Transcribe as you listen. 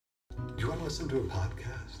listen to a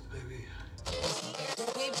podcast, maybe?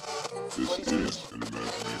 This is an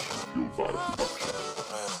Imagination Fueled Vibe production.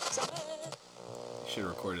 Should have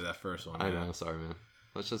recorded that first one. I know, sorry, man.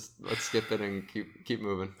 Let's skip it and keep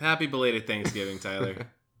moving. Happy belated Thanksgiving, Tyler.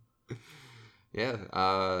 Yeah.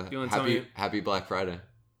 You wanna tell me? Happy Black Friday.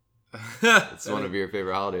 It's one of your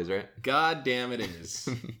favorite holidays, right? God damn it is.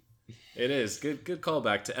 It is. Good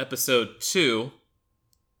callback to episode 2.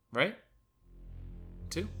 Right?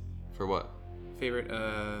 2? For what? Favorite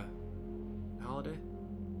holiday?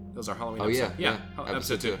 Those are Halloween Oh, episode. yeah.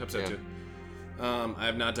 Episode 2. Yeah. 2. I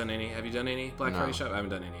have not done any. Have you done any Black Friday shop? I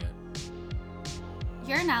haven't done any yet.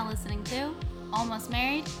 You're now listening to Almost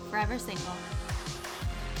Married, Forever Single.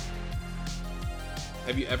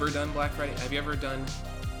 Have you ever done Black Friday? Have you ever done,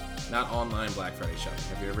 not online Black Friday shopping,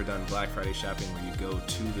 have you ever done Black Friday shopping where you go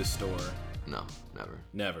to the store? No, never.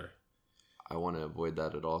 Never. I want to avoid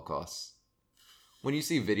that at all costs. When you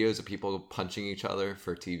see videos of people punching each other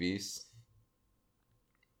for TVs,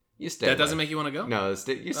 you stay away. That doesn't make you want to go? No,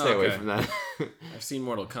 you stay away from that. I've seen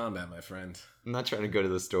Mortal Kombat, my friend. I'm not trying to go to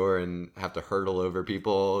the store and have to hurdle over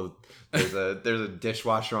people. There's a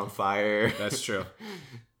dishwasher on fire. That's true.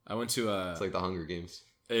 I went to It's like the Hunger Games.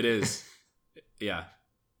 It is. Yeah.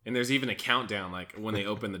 And there's even a countdown, like when they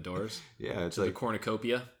open the doors. Yeah, it's to like the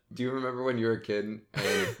cornucopia. Do you remember when you were a kid and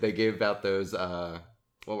they gave out those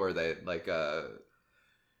what were they? Like you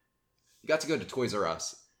got to go to Toys R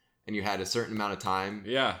Us and you had a certain amount of time.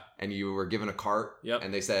 Yeah. And you were given a cart. Yep.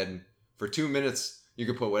 And they said for 2 minutes you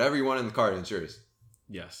could put whatever you want in the cart and it's yours.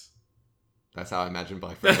 Yes. That's how I imagine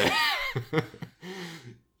Black Friday.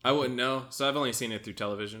 I wouldn't know. So I've only seen it through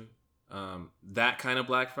television. That kind of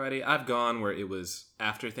Black Friday, I've gone where it was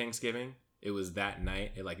after Thanksgiving. It was that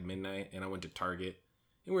night at like midnight, and I went to Target.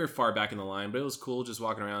 And we were far back in the line, but it was cool just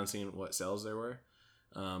walking around and seeing what sales there were.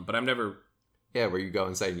 But I've never... Yeah, where you go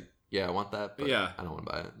and say, yeah, I want that, but yeah. I don't want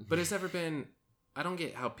to buy it. But it's never been... I don't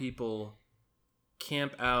get how people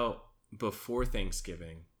camp out before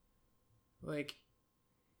Thanksgiving. Like...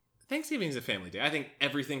 Thanksgiving is a family day. I think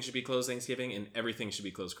everything should be closed Thanksgiving and everything should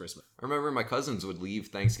be closed Christmas. I remember my cousins would leave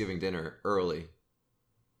Thanksgiving dinner early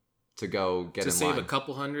to go get in save line. a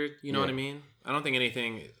couple hundred, you know what I mean? I don't think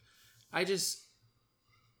anything... I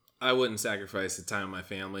wouldn't sacrifice the time of my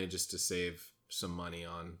family just to save some money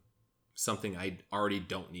on something I already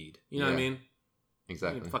don't need. You know what I mean?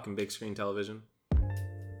 Exactly. Fucking big screen television.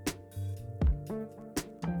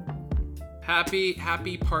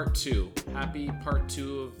 Happy part 2. Happy part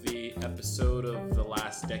 2 of the episode of the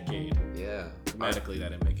last decade. Yeah. Grammatically,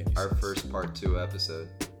 that didn't make any sense. Our first part 2 episode.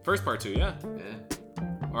 First part 2, yeah. Yeah.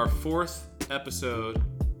 Our 4th episode,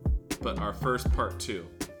 but our first part 2.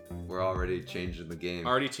 We're already changing the game.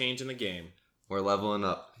 Already changing the game. We're leveling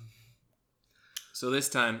up. So this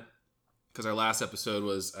time, because our last episode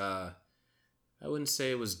was, I wouldn't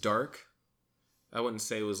say it was dark. I wouldn't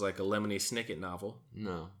say it was like a Lemony Snicket novel.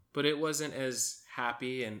 No. But it wasn't as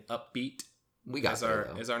happy and upbeat as our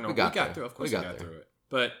normal. We got through. Of course, we got through it.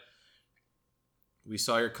 But we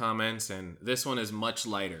saw your comments, and this one is much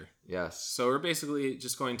lighter. Yes. So we're basically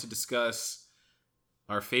just going to discuss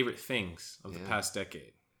our favorite things of the past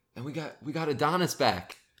decade. And we got Adonis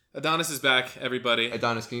back. Adonis is back, everybody.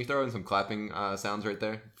 Adonis, can you throw in some clapping sounds right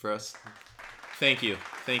there for us? Thank you.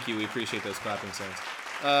 We appreciate those clapping sounds.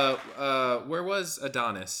 Where was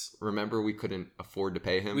Adonis? Remember, we couldn't afford to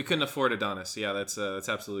pay him. We couldn't afford Adonis. Yeah, that's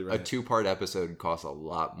absolutely right. A 2-part episode costs a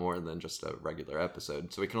lot more than just a regular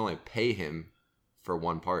episode, so we can only pay him for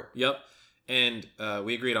 1 part. Yep, and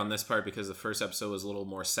we agreed on this part because the first episode was a little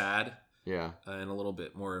more sad. Yeah, and a little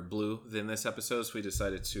bit more blue than this episode, so we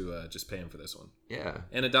decided to just pay him for this one. Yeah,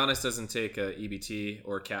 and Adonis doesn't take EBT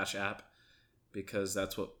or Cash App because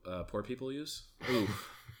that's what poor people use. Ooh.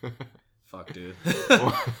 Fuck, dude.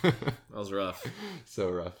 That was rough.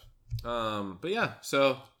 So rough. But yeah,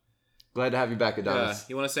 so... Glad to have you back, Adonis.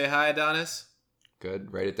 You want to say hi, Adonis?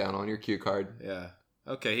 Good. Write it down on your cue card. Yeah.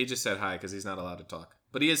 Okay, he just said hi because he's not allowed to talk.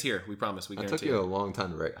 But he is here. We promise. We guarantee. It took you a long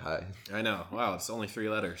time to write hi. I know. Wow, it's only 3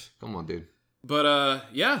 letters. Come on, dude. But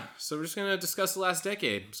yeah, so we're just going to discuss the last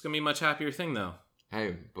decade. It's going to be a much happier thing, though.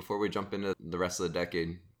 Hey, before we jump into the rest of the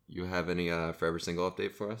decade, you have any Forever Single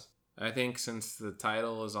update for us? I think since the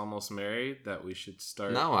title is Almost Married, that we should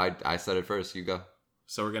start... No, I said it first. You go.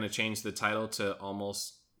 So we're going to change the title to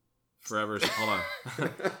Almost Forever... Hold on.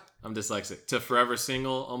 I'm dyslexic. To Forever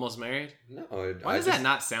Single, Almost Married? No. Why does that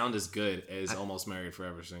not sound as good as Almost Married,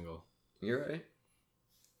 Forever Single? You're right.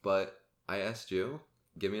 But I asked you,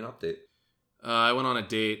 give me an update. I went on a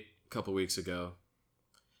date a couple weeks ago.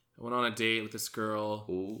 I went on a date with this girl.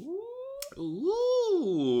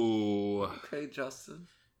 Ooh. Okay, Justin.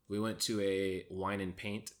 We went to a wine and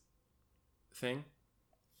paint thing.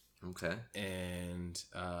 Okay. And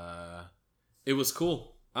it was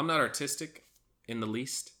cool. I'm not artistic in the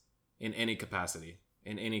least, in any capacity,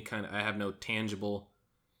 in any kind of, I have no tangible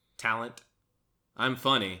talent. I'm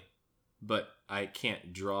funny, but I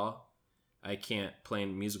can't draw. I can't play a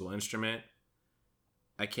musical instrument.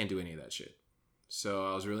 I can't do any of that shit. So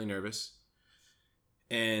I was really nervous.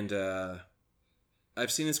 And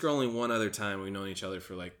I've seen this girl only one other time. We've known each other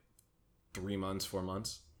for like 3 months, 4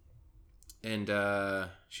 months. And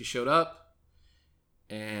she showed up,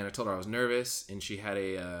 and I told her I was nervous, and she had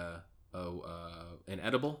an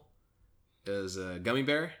edible. It was a gummy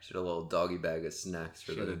bear. She had a little doggy bag of snacks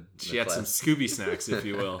for She had some Scooby snacks, if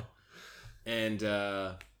you will. And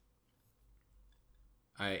I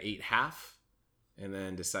ate half, and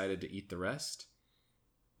then decided to eat the rest.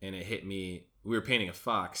 And it hit me. We were painting a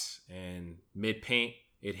fox, and mid paint,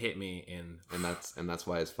 it hit me, and that's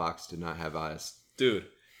why his fox did not have eyes. Dude,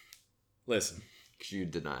 listen. Because you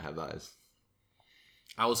did not have eyes.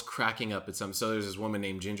 I was cracking up at something. So there's this woman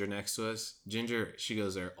named Ginger next to us. Ginger, she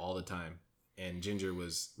goes there all the time. And Ginger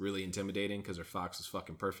was really intimidating because her fox was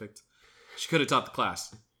fucking perfect. She could have taught the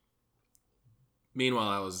class. Meanwhile,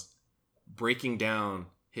 I was breaking down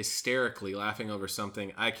hysterically, laughing over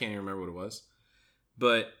something. I can't even remember what it was.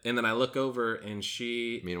 And then I look over, and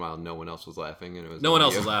she... Meanwhile, no one else was laughing. And it was no one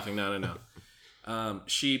else was laughing. No.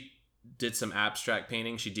 She did some abstract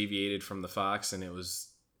painting. She deviated from the fox, and it was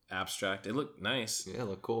abstract. It looked nice. Yeah, it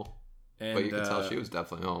looked cool. And, but you could tell she was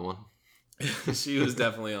definitely on one. She was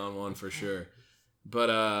definitely on one for sure.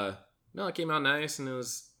 But no, it came out nice, and it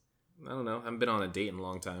was, I don't know, I haven't been on a date in a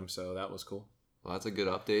long time, so that was cool. Well, that's a good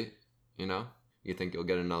update, you know? You think you'll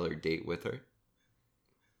get another date with her?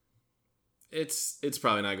 It's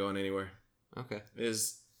probably not going anywhere. Okay.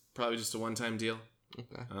 It's probably just a one-time deal.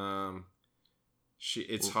 Okay.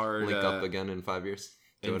 It's we'll hard. Link up again in 5 years.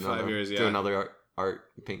 In 5 years, yeah. Do another art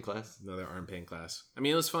paint class. Another art paint class. I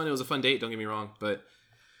mean, it was fun. It was a fun date. Don't get me wrong, but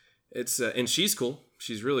it's and she's cool.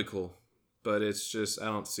 She's really cool, but it's just I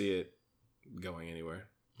don't see it going anywhere.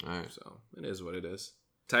 All right. So it is what it is.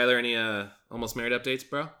 Tyler, any almost married updates,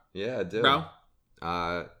 bro? Yeah, I do. Bro.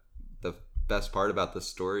 The best part about this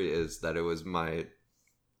story is that it was my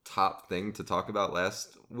top thing to talk about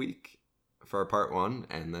last week for our part 1,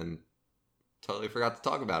 and then totally forgot to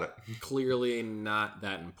talk about it. Clearly not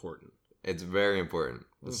that important. It's very important.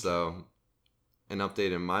 Okay. So, an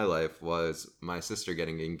update in my life was my sister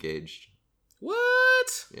getting engaged.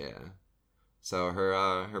 What? Yeah. So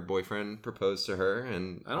her boyfriend proposed to her,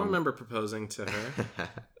 and I don't remember proposing to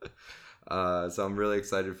her. So I'm really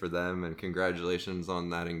excited for them, and congratulations on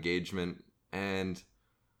that engagement. And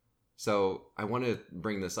so I want to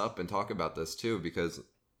bring this up and talk about this too, because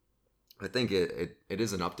I think it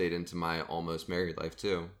is an update into my almost married life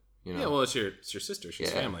too. You know? Yeah, well, it's your sister.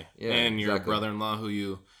 She's family. Yeah, and your exactly. brother-in-law, who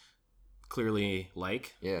you clearly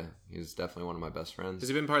like. Yeah, he's definitely one of my best friends. Has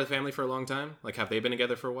he been part of the family for a long time? Like, have they been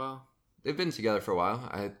together for a while? They've been together for a while.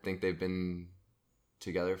 I think they've been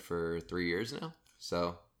together for 3 years now.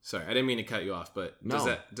 So sorry, I didn't mean to cut you off, but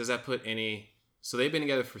does that put any? So they've been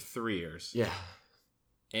together for 3 years. Yeah.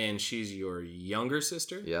 And she's your younger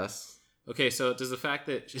sister? Yes. Okay, so does the fact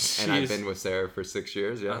that she's... And I've been with Sarah for 6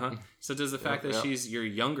 years, yeah. Uh-huh. So does the fact that she's your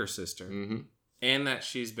younger sister, mm-hmm. and that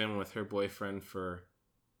she's been with her boyfriend for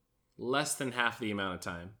less than half the amount of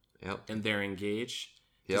time, and they're engaged,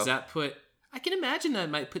 does that put... I can imagine that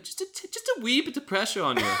might put just a wee bit of pressure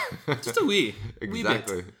on you. Just a wee.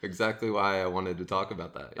 Exactly. Wee bit. Exactly why I wanted to talk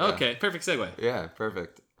about that. Yeah. Okay, perfect segue. Yeah,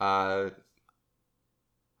 perfect. I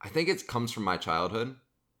think it comes from my childhood.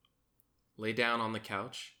 Lay down on the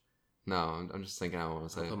couch. No, I'm just thinking I want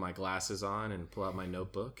to say I'll put my glasses on and pull out my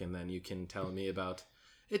notebook, and then you can tell me about...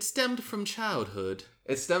 It stemmed from childhood.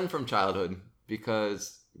 It stemmed from childhood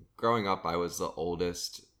because growing up, I was the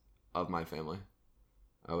oldest of my family.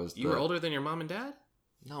 You were older than your mom and dad?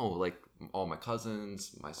 No, like all my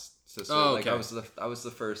cousins, my sister. Oh, okay. Like I was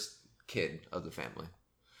the first kid of the family.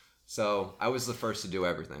 So I was the first to do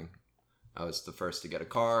everything. I was the first to get a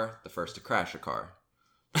car, the first to crash a car,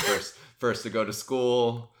 first to go to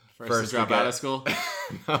school, first to drop out of school,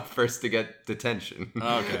 first to get detention.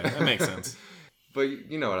 Okay, that makes sense. But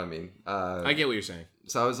you know what I mean. I get what you're saying.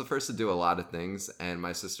 So I was the first to do a lot of things, and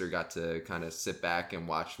my sister got to kind of sit back and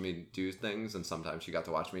watch me do things, and sometimes she got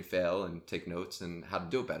to watch me fail and take notes and how to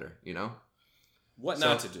do it better, you know? What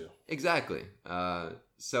not to do. Exactly.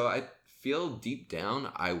 So I feel deep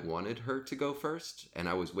down I wanted her to go first, and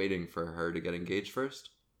I was waiting for her to get engaged first.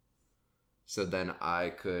 So then I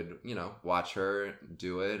could, watch her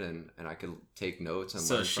do it, and I could take notes and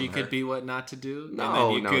So learn she from her. could be what not to do?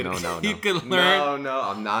 No, and then no. You could learn. No.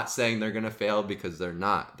 I'm not saying they're gonna fail because they're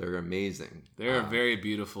not. They're amazing. They're a very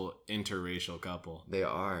beautiful interracial couple. They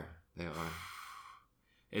are.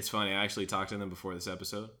 It's funny. I actually talked to them before this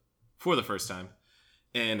episode for the first time.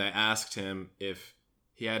 And I asked him if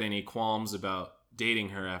he had any qualms about dating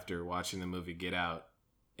her after watching the movie Get Out.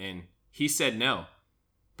 And he said no.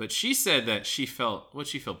 But she said that she felt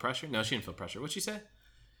pressure? No, she didn't feel pressure. What'd she say?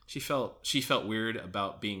 She felt weird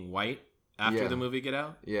about being white after the movie Get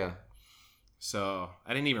Out. Yeah. So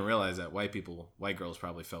I didn't even realize that white girls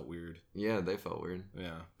probably felt weird. Yeah, they felt weird.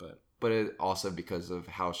 Yeah, But it also because of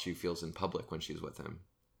how she feels in public when she's with him.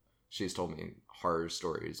 She's told me horror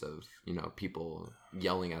stories of, people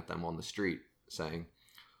yelling at them on the street saying,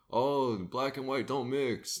 "Oh, black and white don't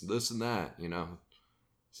mix, this and that,"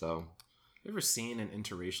 So, you ever seen an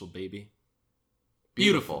interracial baby?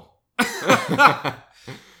 beautiful.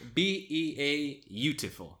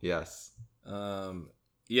 beautiful. Yes.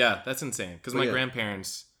 Yeah, that's insane. Because But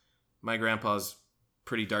my grandpa's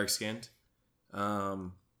pretty dark skinned.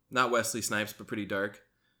 Not Wesley Snipes, but pretty dark.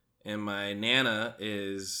 And my Nana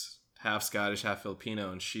is half Scottish, half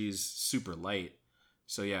Filipino, and she's super light.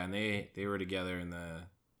 So yeah, and they were together in the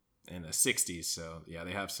 60s. So yeah,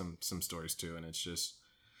 they have some stories too, and it's just,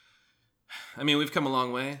 I mean, we've come a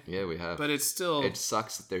long way. Yeah, we have. But it's still, it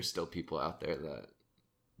sucks that there's still people out there that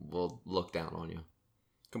will look down on you.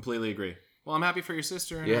 Completely agree. Well, I'm happy for your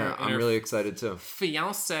sister. And I'm really excited too.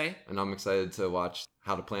 Fiance. And I'm excited to watch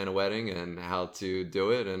how to plan a wedding and how to do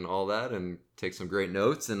it and all that, and take some great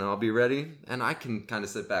notes, and I'll be ready. And I can kind of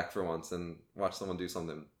sit back for once and watch someone do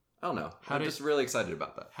something. I don't know. I'm just really excited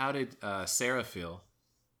about that. How did Sarah feel?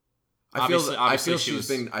 I feel Obviously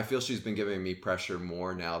she's been giving me pressure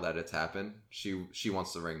more now that it's happened. She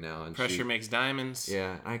wants the ring now, and pressure makes diamonds.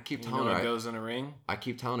 Yeah, I keep telling her it goes in a ring. I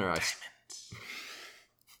keep telling her diamonds.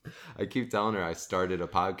 I keep telling her I started a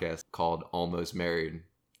podcast called Almost Married,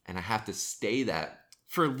 and I have to stay that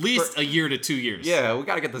for at least a year to 2 years. Yeah, we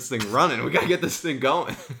got to get this thing running. We got to get this thing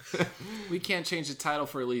going. We can't change the title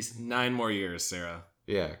for at least 9 more years, Sarah.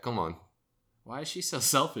 Yeah, come on. Why is she so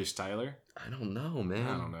selfish, Tyler? I don't know, man.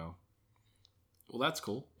 I don't know. Well, that's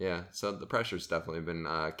cool. Yeah, so the pressure's definitely been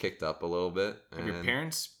kicked up a little bit. Have your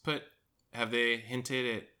parents have they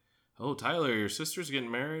hinted at, "Oh, Tyler, your sister's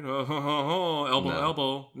getting married"? Oh,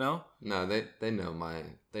 elbow. No? No, they know my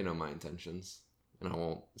intentions, and I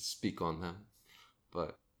won't speak on them.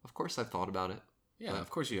 But of course, I've thought about it. Yeah, of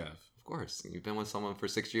course you have. Of course, you've been with someone for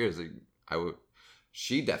 6 years.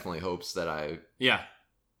 She definitely hopes that I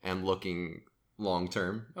am looking long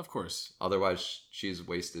term. Of course. Otherwise, she's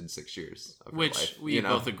wasted 6 years of her life. Which we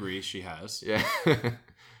both agree she has. Yeah.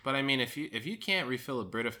 But I mean, if you can't refill a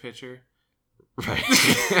Brita pitcher, right?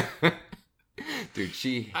 Dude,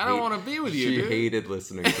 I don't want to be with you. She hated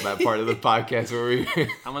listening to that part of the podcast where we.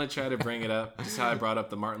 I'm gonna try to bring it up. Just how I brought up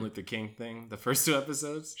the Martin Luther King thing, the first 2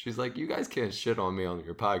 episodes. She's like, "You guys can't shit on me on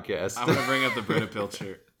your podcast." I'm gonna bring up the Brita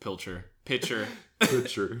pitcher,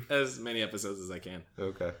 as many episodes as I can.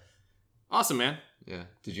 Okay. Awesome, man. Yeah.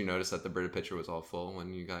 Did you notice that the Brita pitcher was all full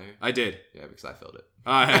when you got here? I did. Yeah, because I filled it.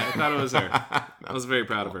 I thought it was her. I was very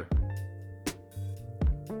proud of her.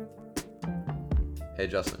 Hey,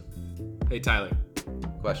 Justin. Hey, Tyler.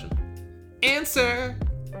 Question. Answer.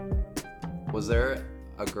 Was there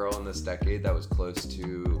a girl in this decade that was close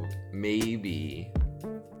to maybe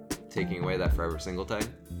taking away that forever single tag?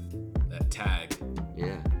 That tag.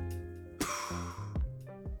 Yeah.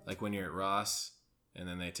 Like when you're at Ross and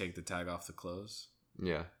then they take the tag off the clothes?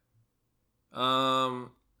 Yeah.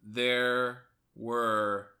 There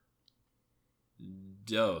were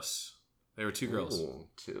dos. There were 2 girls. Ooh,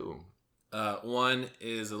 2. One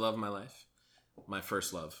is the love of my life. My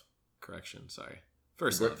first love. Correction, sorry.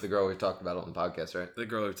 First love. The girl we talked about on the podcast, right? The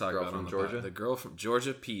girl we've talked about on the Georgia? The girl from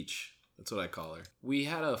Georgia, Peach. That's what I call her. We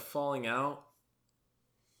had a falling out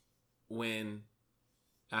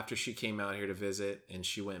after she came out here to visit and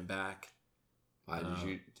she went back. Why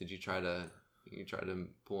did you try to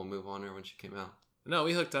pull a move on her when she came out? No,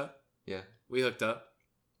 we hooked up. Yeah. We hooked up,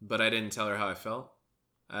 but I didn't tell her how I felt.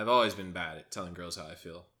 I've always been bad at telling girls how I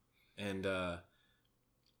feel. And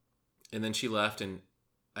then she left, and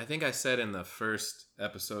I think I said in the first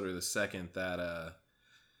episode or the second that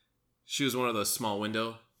she was one of those small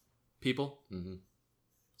window people. Mm-hmm.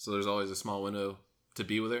 So there's always a small window to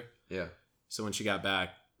be with her. Yeah. So when she got back,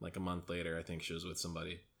 like a month later, I think she was with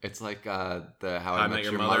somebody. It's like the How I Met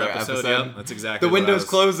Your Mother episode. Yep, that's exactly the window's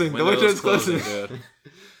closing. The window's closing. Dude.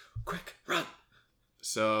 Quick, run.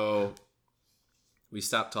 So we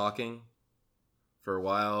stopped talking for a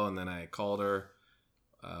while, and then I called her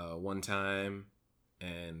one time,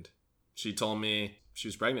 and she told me she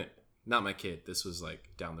was pregnant. Not my kid. This was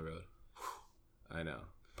like down the road. I know.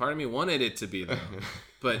 Part of me wanted it to be though,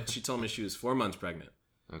 but she told me she was 4 months pregnant.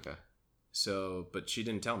 Okay. So, but she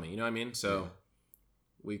didn't tell me. You know what I mean? So,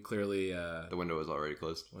 we clearly the window was already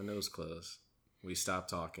closed. Window was closed. We stopped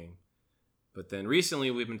talking, but then recently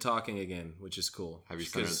we've been talking again, which is cool. Have you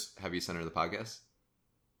sent her the podcast?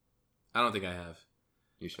 I don't think I have.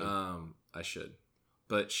 You should. I should,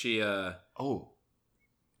 but she.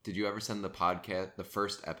 Did you ever send the podcast, the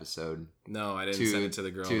first episode? No, I didn't send it to the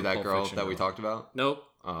girl. To that girl that we talked about? Nope.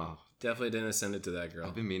 Oh. Definitely didn't send it to that girl.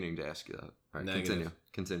 I've been meaning to ask you that. All right, Negative.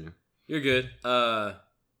 Continue. You're good. But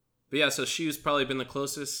yeah, so she's probably been the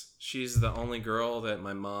closest. She's the only girl that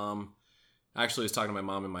my mom... Actually, I was talking to my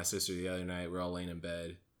mom and my sister the other night. We're all laying in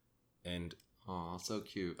bed. And... Oh, so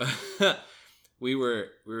cute. we were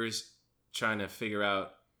trying to figure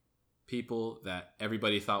out people that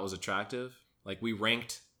everybody thought was attractive. Like, we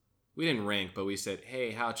didn't rank, but we said,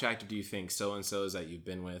 hey, how attractive do you think so-and-so is that you've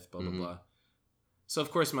been with, blah, blah, blah. So, of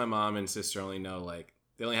course, my mom and sister only know, like,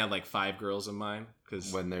 they only had, like, 5 girls of mine.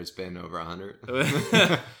 Cause when there's been over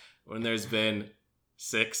 100? When there's been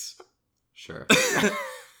 6. Sure.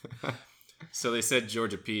 So, they said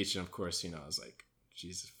Georgia Peach, and, of course, I was like,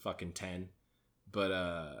 she's fucking 10.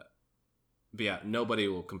 But yeah, nobody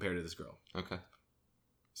will compare to this girl. Okay.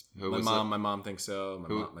 My mom thinks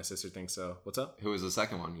so. My sister thinks so. What's up? Who was the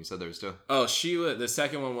second one? You said there was 2. Oh, the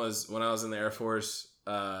second one was when I was in the Air Force.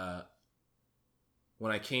 When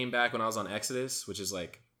I came back, when I was on Exodus, which is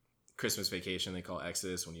like Christmas vacation, they call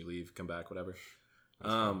Exodus when you leave, come back, whatever.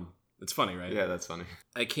 It's funny, right? Yeah, that's funny.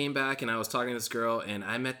 I came back and I was talking to this girl, and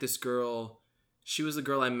I met this girl. She was the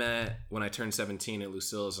girl I met when I turned 17 at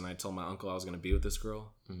Lucille's, and I told my uncle I was going to be with this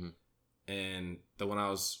girl. Mm-hmm. And the one I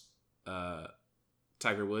was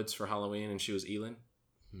Tiger Woods for Halloween, and she was Elin.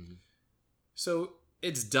 Mm-hmm. So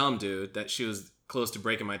it's dumb, dude, that she was close to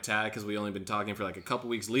breaking my tag because we only been talking for like a couple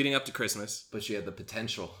weeks leading up to Christmas. But she had the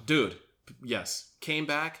potential. Dude, yes. Came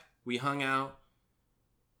back, we hung out,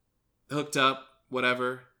 hooked up,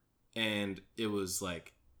 whatever, and it was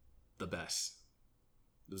like the best.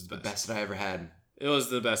 It was the best. The best that I ever had. It was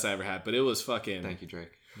the best I ever had, but it was fucking... Thank you,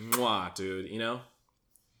 Drake. Mwah, dude,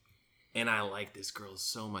 And I like this girl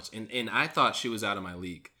so much. And I thought she was out of my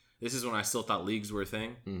league. This is when I still thought leagues were a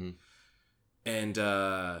thing. Mm-hmm. And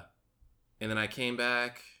then I came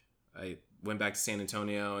back. I went back to San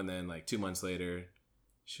Antonio. And then like 2 months later,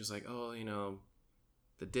 she was like, oh,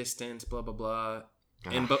 the distance, blah, blah, blah.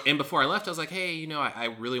 And before I left, I was like, hey, I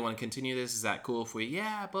really want to continue this. Is that cool if we,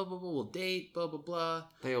 blah, blah, blah, we'll date, blah, blah, blah.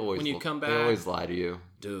 They always lie to you.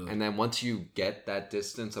 Dude. And then once you get that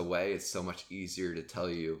distance away, it's so much easier to tell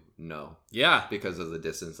you no. Yeah. Because of the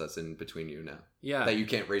distance that's in between you now. Yeah. That you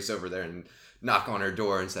can't race over there and knock on her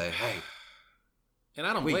door and say, hey. And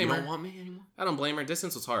I don't blame her. You don't want me anymore? I don't blame her.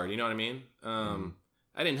 Distance was hard. You know what I mean?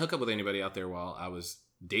 I didn't hook up with anybody out there while I was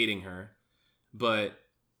dating her. But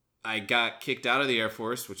I got kicked out of the Air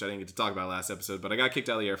Force, which I didn't get to talk about last episode, but I got kicked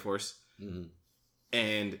out of the Air Force. Mm-hmm.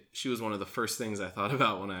 And she was one of the first things I thought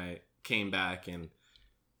about when I came back. And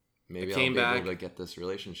maybe I'll be able to get this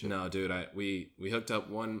relationship. No, dude, we hooked up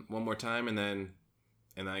one more time, and then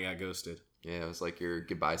I got ghosted. Yeah, it was like your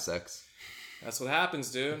goodbye sex. That's what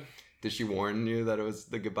happens, dude. Did she warn you that it was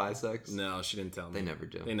the goodbye sex? No, she didn't tell me. They never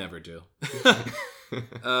do. They never do.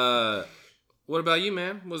 What about you,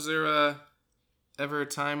 man? Was there ever a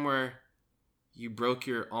time where you broke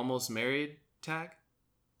your almost married tag?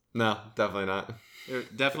 No, definitely not.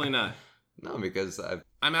 Definitely not. No, because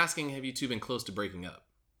I'm asking, have you two been close to breaking up?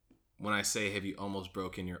 When I say, have you almost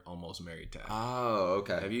broken your almost married tag? Oh,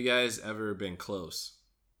 okay. Have you guys ever been close?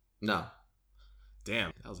 No.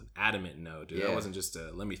 Damn, that was an adamant no, dude. Yeah. That wasn't just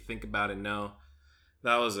a let me think about it no.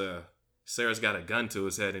 That was a Sarah's got a gun to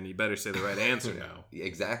his head and he better say the right answer now.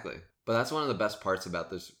 Exactly. But that's one of the best parts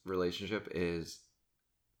about this relationship is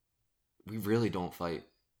we really don't fight.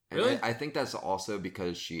 And really? I think that's also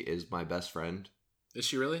because she is my best friend. Is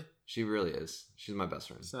she really? She really is. She's my best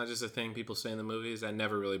friend. It's not just a thing people say in the movies. I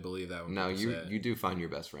never really believe that when no, people say it. You do find your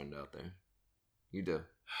best friend out there. You do.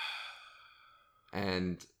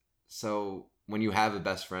 And so when you have a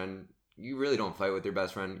best friend, you really don't fight with your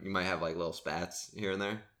best friend. You might have like little spats here and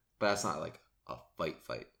there, but that's not like a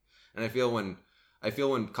fight. And I feel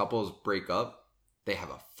when couples break up, they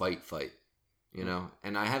have a fight, you know?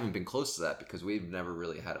 And I haven't been close to that because we've never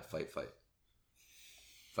really had a fight.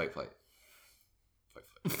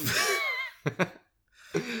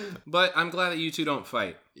 But I'm glad that you two don't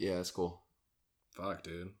fight. Yeah, it's cool. Fuck,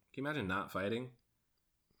 dude. Can you imagine not fighting?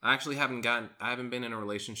 I haven't been in a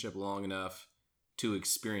relationship long enough to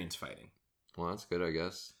experience fighting. Well, that's good, I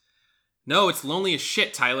guess. No, it's lonely as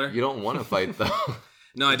shit, Tyler. You don't want to fight, though.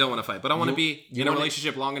 No, I don't want to fight, but I want to be in a wanna-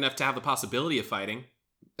 relationship long enough to have the possibility of fighting.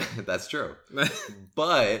 That's true.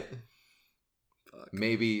 But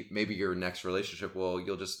maybe your next relationship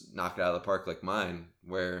you'll just knock it out of the park like mine,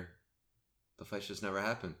 where the fights just never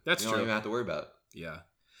happen. That's you true. don't even have to worry about it. Yeah.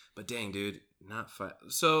 But dang, dude, not fight.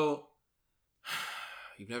 So,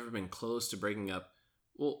 you've never been close to breaking up.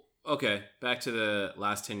 Well, okay, back to the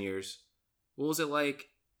last 10 years. What was it like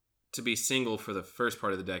to be single for the first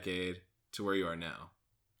part of the decade to where you are now?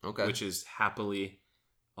 Okay. Which is happily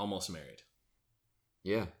almost married.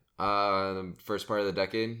 Yeah. The first part of the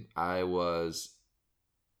decade, I was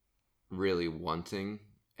really wanting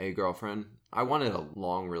a girlfriend. I wanted a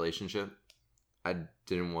long relationship. I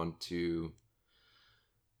didn't want to...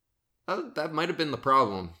 that might have been the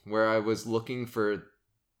problem, where I was looking for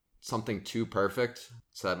something too perfect.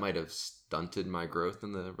 So that might have stunted my growth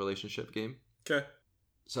in the relationship game. Okay.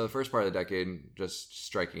 So the first part of the decade, just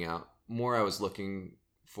striking out. More I was looking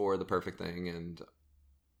for the perfect thing, and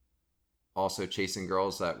also chasing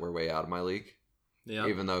girls that were way out of my league. Yeah.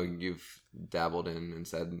 Even though you've dabbled in and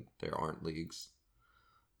said there aren't leagues.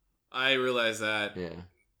 I realized that Yeah.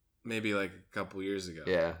 maybe like a couple years ago.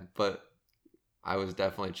 Yeah, but I was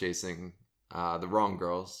definitely chasing the wrong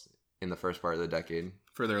girls in the first part of the decade.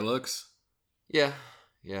 For their looks. Yeah,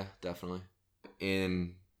 definitely.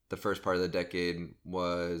 In the first part of the decade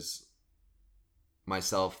was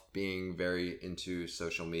myself being very into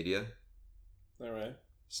social media. All right.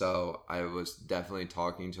 So I was definitely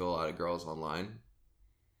talking to a lot of girls online.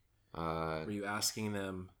 Were you asking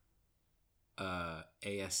them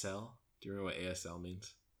ASL? Do you remember what ASL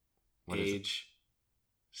means? What is it? Age,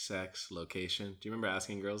 sex, location. Do you remember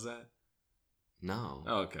asking girls that? No.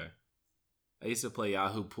 Oh, okay. I used to play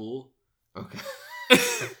Yahoo Pool. Okay.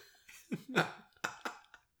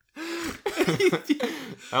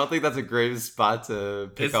 I don't think that's a great spot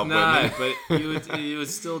to pick It's up not, women. but you would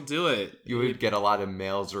still do it. You would get a lot of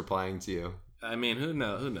males replying to you. I mean, who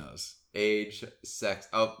knows? Age, sex.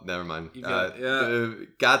 Oh, never mind. You got-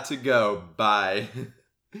 Got to go. Bye.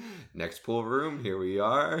 Next pool room. Here we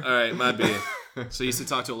are. All right, my B. So you used to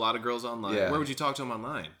talk to a lot of girls online. Yeah. Where would you talk to them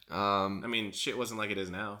online? I mean, shit wasn't like it is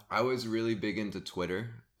now. I was really big into Twitter.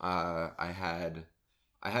 I had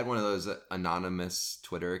one of those anonymous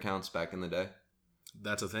Twitter accounts back in the day.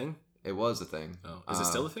 That's a thing? It was a thing. Oh, is it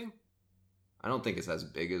still a thing? I don't think it's as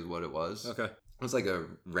big as what it was. Okay. It was like a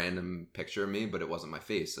random picture of me, but it wasn't my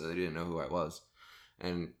face, so they didn't know who I was.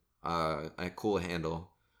 And I had a cool handle.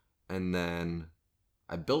 And then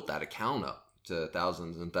I built that account up to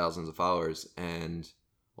thousands and thousands of followers. And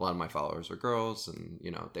a lot of my followers were girls, and,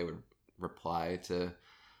 they would reply to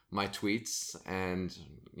my tweets. And,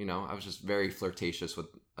 I was just very flirtatious with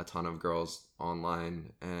a ton of girls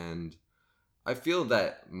online. And I feel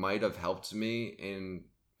that might have helped me in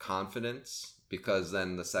confidence, because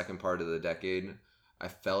then the second part of the decade, I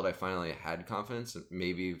felt I finally had confidence,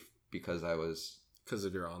 maybe because I was... Because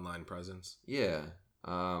of your online presence. Yeah.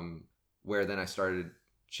 Where then I started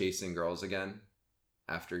chasing girls again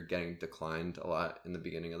after getting declined a lot in the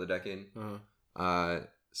beginning of the decade. Uh-huh.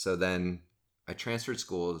 So then I transferred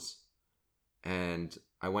schools, and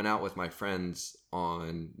I went out with my friends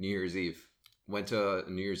on New Year's Eve. Went to a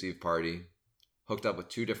New Year's Eve party, hooked up with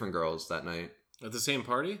 2 different girls that night. At the same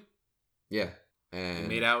party? Yeah. You And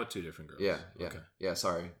made out with 2 different girls. Yeah. Okay. Yeah,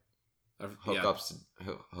 sorry. Yeah. Hookups.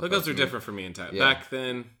 Hookups are me- different for me in time. Yeah. Back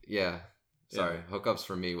then, Yeah. Sorry. Hookups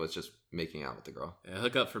for me was just making out with the girl. yeah,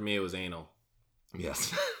 hookup for me, it was anal.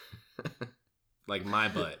 Yes. Like my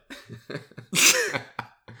butt.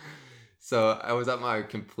 So I was at my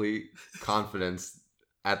complete confidence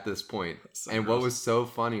at this point. So And gross. what was so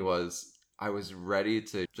funny was I was ready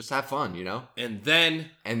to just have fun, And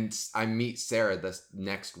then, And I meet Sarah this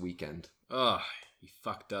next weekend. oh, you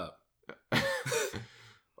fucked up.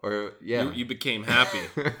 Or, yeah. You became happy.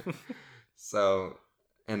 So,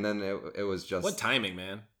 and then it was just... What timing,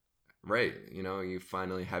 man? Right. You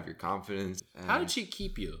finally have your confidence. How did she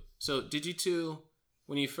keep you? So did you two,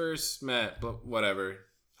 when you first met, but whatever,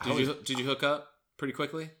 did you hook up pretty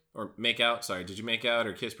quickly? Or make out? Sorry, did you make out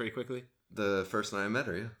or kiss pretty quickly? The first night I met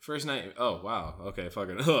her, yeah. First night? Oh, wow. Okay,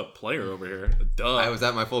 fucking player over here. Duh. I was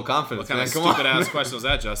at my full confidence, What kind man. of Come stupid on. ass question was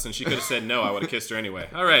that, Justin? She could have said no. I would have kissed her anyway.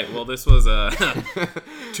 All right. Well, this was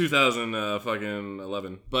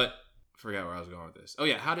 2011. But I forgot where I was going with this. Oh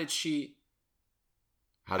yeah. How did she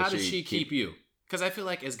keep you? Because I feel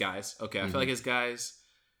like as guys, I feel like as guys,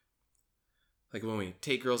 like when we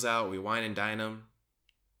take girls out, we wine and dine them.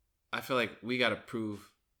 I feel like we got to prove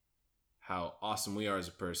how awesome we are as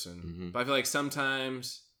a person. Mhm. But I feel like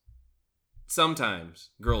sometimes sometimes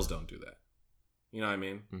girls don't do that. You know what I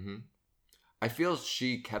mean? Mm-hmm. I feel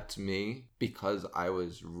she kept me because I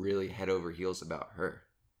was really head over heels about her.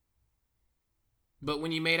 But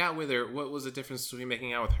when you made out with her, what was the difference between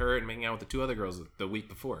making out with her and making out with the two other girls the week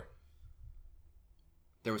before?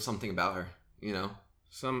 There was something about her, you know?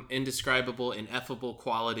 Some indescribable, ineffable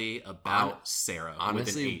quality about Sarah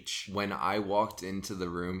Honestly, with an H. when I walked into the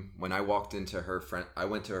room, when I walked into her friend, I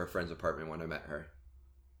went to her friend's apartment when I met her.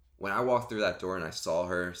 When I walked through that door and I saw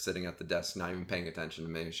her sitting at the desk, not even paying attention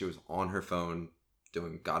to me, she was on her phone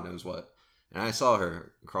doing God knows what. And I saw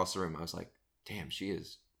her across the room. I was like, damn, she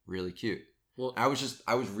is really cute. Well, I was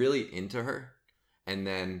really into her. And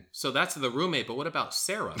then... So that's the roommate, but what about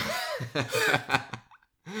Sarah?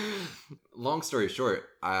 Long story short,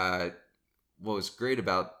 what was great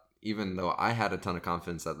about, even though I had a ton of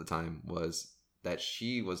confidence at the time, was that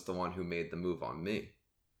she was the one who made the move on me.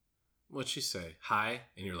 What'd she say? Hi?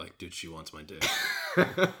 And you're like, dude, she wants my dick.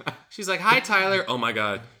 She's like, hi, Tyler. Oh my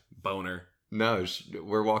God. Boner. No,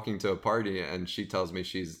 we're walking to a party and she tells me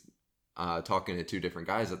she's talking to two different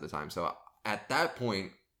guys at the time. So at that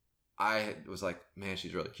point, I was like, man,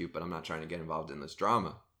 she's really cute, but I'm not trying to get involved in this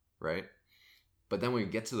drama, right? But then when we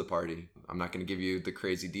get to the party, I'm not going to give you the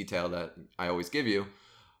crazy detail that I always give you.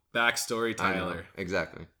 Backstory, Tyler.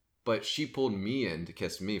 Exactly. But she pulled me in to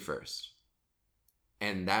kiss me first.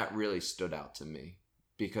 And that really stood out to me.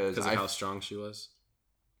 Because of how strong she was?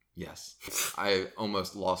 Yes. I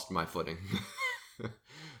almost lost my footing.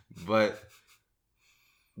 But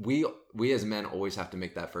we as men always have to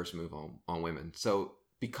make that first move on women. So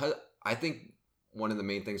because I think one of the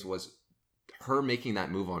main things was her making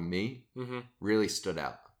that move on me really stood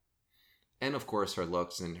out. And of course her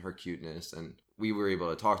looks and her cuteness, and we were able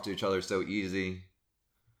to talk to each other so easy.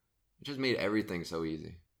 It just made everything so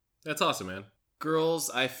easy. That's awesome, man. Girls,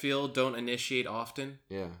 I feel, don't initiate often.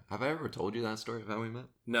 Yeah. Have I ever told you that story of how we met?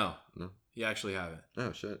 No. No. You actually haven't.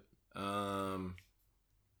 Oh, shit. I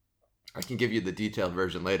can give you the detailed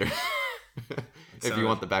version later. If you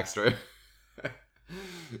want the backstory.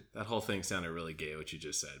 That whole thing sounded really gay, what you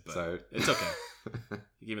just said. But sorry. It's okay.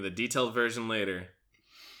 You give me the detailed version later.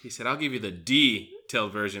 He said, I'll give you the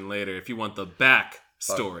detailed version later if you want the back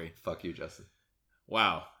story. Fuck you, Justin.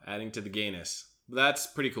 Wow. Adding to the gayness. That's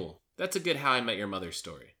pretty cool. That's a good How I Met Your Mother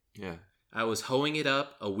story. Yeah. I was hoeing it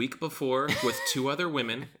up a week before with two other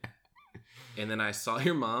women, and then I saw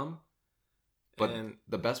your mom. But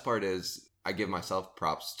the best part is I give myself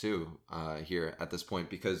props too here at this point,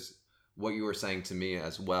 because what you were saying to me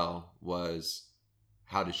as well was,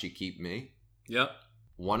 how did she keep me? Yep.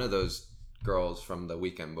 One of those girls from the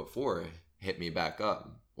weekend before hit me back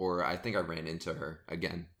up, or I think I ran into her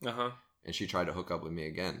again. Uh-huh. And she tried to hook up with me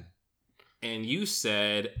again. And you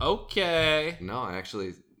said, okay. No, I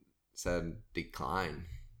actually said decline.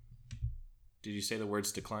 Did you say the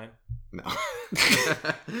words decline? No.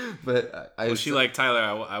 But was she like,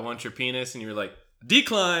 Tyler, I want your penis? And you were like,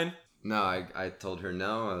 decline. No, I told her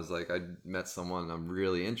no. I was like, I met someone I'm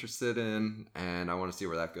really interested in, and I want to see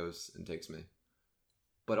where that goes and takes me.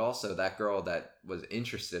 But also, that girl that was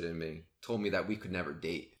interested in me told me that we could never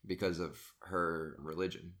date because of her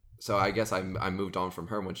religion. So I guess I moved on from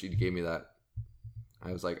her when she gave me that.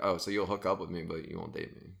 I was like, oh, so you'll hook up with me, but you won't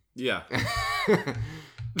date me. Yeah.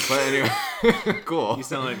 But anyway, cool. You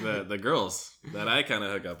sound like the girls that I kind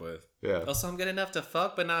of hook up with. Yeah. Oh, so I'm good enough to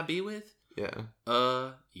fuck but not be with? Yeah.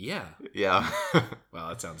 Yeah. Yeah. Wow,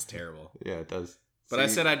 that sounds terrible. Yeah, it does. But I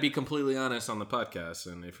said I'd be completely honest on the podcast,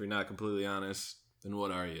 and if you're not completely honest, then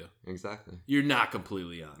what are you? Exactly. You're not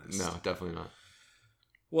completely honest. No, definitely not.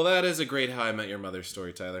 Well, that is a great How I Met Your Mother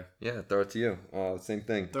story, Tyler. Yeah, throw it to you. Same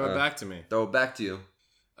thing. Throw it back to me. Throw it back to you.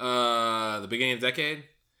 The beginning of the decade?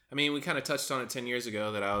 I mean, we kind of touched on it 10 years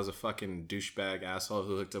ago that I was a fucking douchebag asshole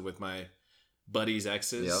who hooked up with my buddy's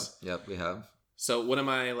exes. Yep, we have. So what am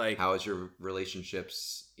I like? How has your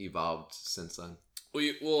relationships evolved since then?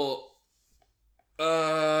 I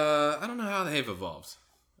don't know how they've evolved.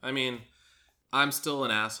 I mean, I'm still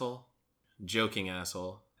an asshole. Joking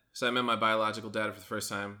asshole. So I met my biological dad for the first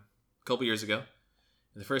time a couple years ago.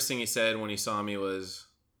 And the first thing he said when he saw me was,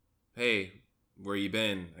 hey, where you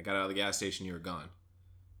been? I got out of the gas station, you were gone.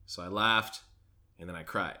 So I laughed, and then I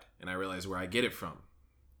cried. And I realized where I get it from.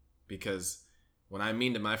 Because when I'm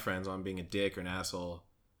mean to my friends, when I'm being a dick or an asshole,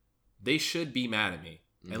 they should be mad at me.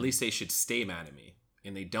 Mm-hmm. At least they should stay mad at me.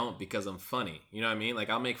 And they don't because I'm funny. You know what I mean? Like,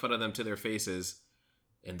 I'll make fun of them to their faces,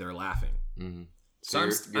 and they're laughing. Mm-hmm. So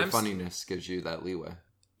your funniness gives you that leeway.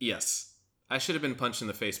 Yes. I should have been punched in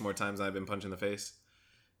the face more times than I've been punched in the face.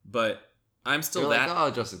 But I'm still You're that... like, oh,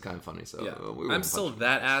 Justin's kind of funny, so... Yeah. I'm still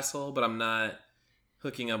that asshole, but I'm not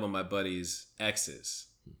hooking up with my buddy's exes.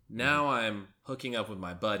 Now I'm hooking up with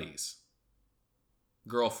my buddies,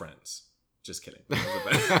 girlfriends. Just kidding.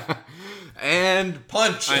 And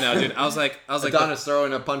punch. I know, dude. I was like, Adonis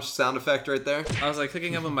throwing a punch sound effect right there. I was like,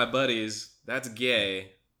 hooking up with my buddies. That's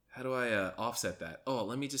gay. How do I offset that? Oh,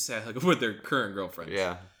 let me just say I hook up with their current girlfriends.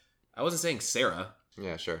 Yeah. I wasn't saying Sarah.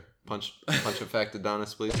 Yeah, sure. Punch effect,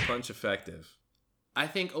 Adonis, please. Punch effective. I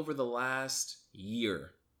think over the last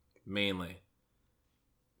year, mainly,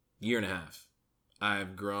 year and a half,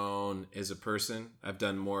 I've grown as a person. I've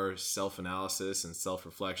done more self-analysis and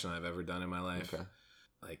self-reflection than I've ever done in my life. Okay.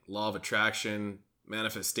 Like law of attraction,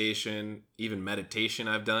 manifestation, even meditation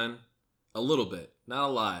I've done. A little bit. Not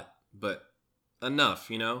a lot, but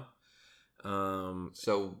enough, you know?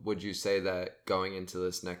 So would you say that going into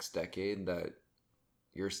this next decade that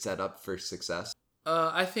you're set up for success?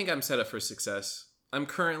 I think I'm set up for success. I'm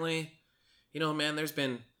currently, man, there's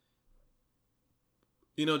been,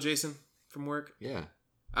 Jason from work? Yeah.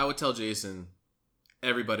 I would tell Jason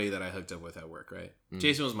everybody that I hooked up with at work, right?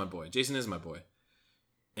 Jason was my boy. Jason is my boy.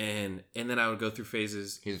 And then I would go through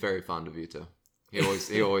phases. He's very fond of you too.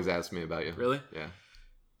 He always asks me about you. Really? Yeah.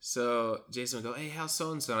 So Jason would go, hey, how's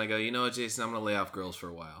so-and-so? And I go, you know what, Jason, I'm going to lay off girls for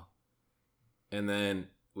a while. And then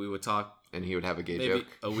we would talk. And he would have a gay maybe joke.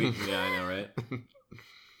 A week. Yeah, I know,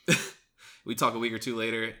 right? We'd talk a week or two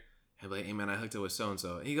later. I'd be like, hey, man, I hooked up with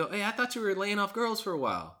so-and-so. And he'd go, hey, I thought you were laying off girls for a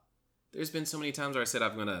while. There's been so many times where I said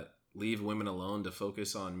I'm going to leave women alone to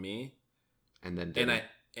focus on me. And then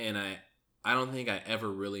I don't think I ever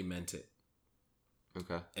really meant it.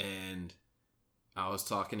 Okay. And I was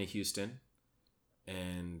talking to Houston,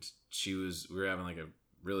 and we were having like a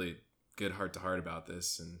really good heart to heart about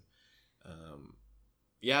this. And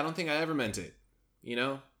I don't think I ever meant it.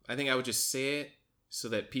 I think I would just say it so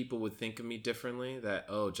that people would think of me differently. That,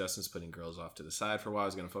 oh, Justin's putting girls off to the side for a while.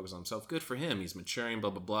 He's going to focus on himself. Good for him. He's maturing,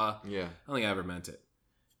 blah, blah, blah. Yeah. I don't think I ever meant it.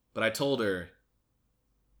 But I told her,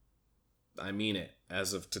 I mean it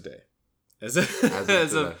as of today. As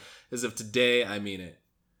of today, I mean it.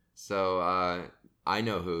 So I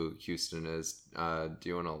know who Houston is. Do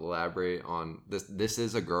you want to elaborate on this? This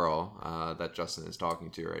is a girl that Justin is talking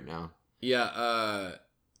to right now. Yeah,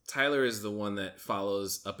 Tyler is the one that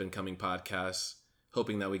follows up and coming podcasts,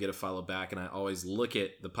 hoping that we get a follow back. And I always look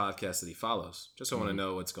at the podcast that he follows, just so I want to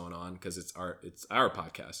know what's going on because it's our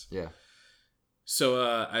podcast. Yeah.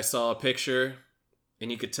 So I saw a picture.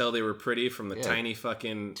 And you could tell they were pretty from the tiny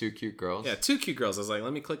fucking... Two cute girls. Yeah, two cute girls. I was like,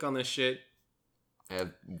 let me click on this shit. I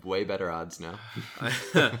have way better odds now.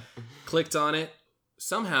 I clicked on it.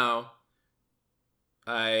 Somehow,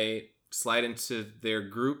 I slide into their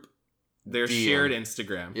group, their DM. Shared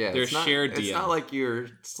Instagram. Yeah, their shared DM. It's not like you're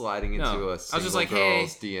sliding into a single just like,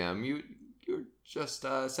 girl's hey. DM. You're just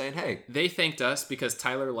saying, hey. They thanked us because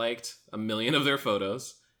Tyler liked 1 million of their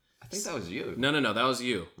photos. I think that was you. No, that was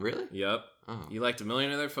you. Really? Yep. Oh. You liked 1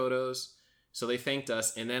 million of their photos. So they thanked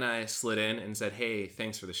us. And then I slid in and said, hey,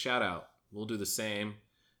 thanks for the shout out. We'll do the same.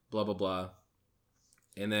 Blah, blah, blah.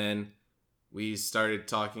 And then we started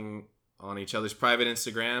talking on each other's private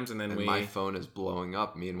Instagrams. And then my phone is blowing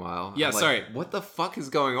up meanwhile. Yeah, I'm like, sorry. what the fuck is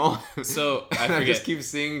going on? So I forget. I just keep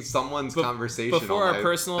seeing someone's conversation. Before our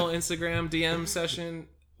personal Instagram DM session,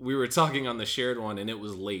 we were talking on the shared one and it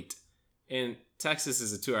was late. And Texas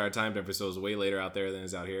is a 2-hour time difference, so it was way later out there than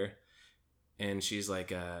it's out here. And she's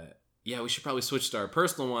like, yeah, we should probably switch to our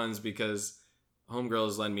personal ones because homegirl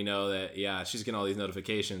is letting me know that, yeah, she's getting all these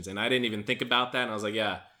notifications. And I didn't even think about that. And I was like,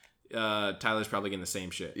 yeah, Tyler's probably getting the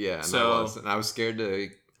same shit. Yeah, and so I was scared to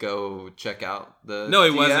go check out the No,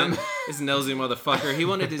 he DM. wasn't. This nosy motherfucker. He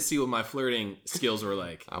wanted to see what my flirting skills were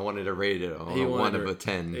like. I wanted to rate it on a 1 of a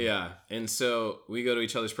 10. Yeah. And so we go to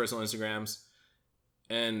each other's personal Instagrams.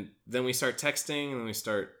 And then we start texting and we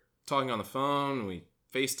start talking on the phone. And we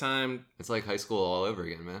FaceTime. It's like high school all over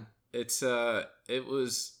again, man. It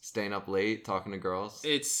was staying up late, talking to girls.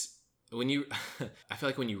 It's when you, I feel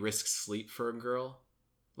like when you risk sleep for a girl,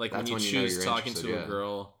 like That's when you know choose you're talking to interested, a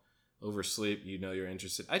girl over sleep, you're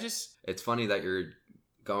interested. It's funny that you're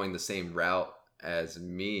going the same route as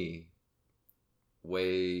me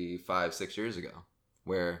way 5-6 years ago,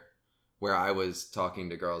 where I was talking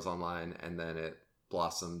to girls online and then it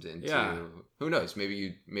blossomed into who knows,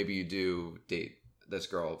 maybe you do date this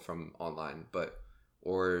girl from online,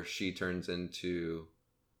 or she turns into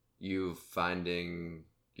you finding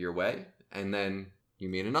your way and then you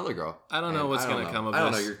meet another girl. I don't know what's going to come of this. I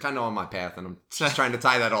don't know. You're kind of on my path and I'm just trying to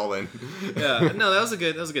tie that all in. Yeah. No, that was a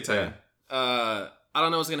good time. Yeah. I don't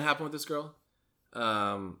know what's going to happen with this girl.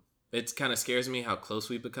 It kind of scares me how close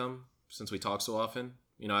we've become since we talk so often.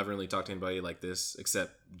 I haven't really talked to anybody like this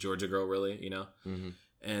except Georgia girl, really, Mm-hmm.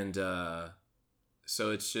 And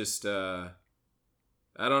so it's just,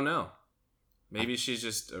 I don't know. Maybe she's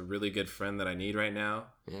just a really good friend that I need right now.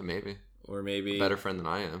 Yeah, maybe. Or maybe... A better friend than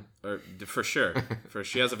I am. Or for sure.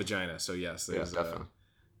 She has a vagina, so yes. There's definitely.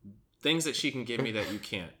 things that she can give me that you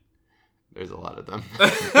can't. There's a lot of them.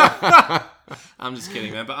 I'm just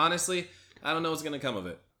kidding, man. But honestly, I don't know what's going to come of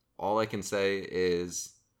it. All I can say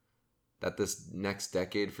is that this next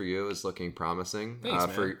decade for you is looking promising. Thanks,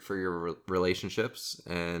 man. For your relationships.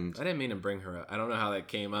 And I didn't mean to bring her up. I don't know how that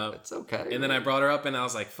came up. it's okay. And then I brought her up, and I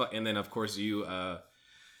was like, fuck. And then, of course, you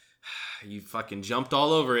fucking jumped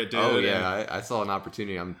all over it, dude. Oh, yeah. I saw an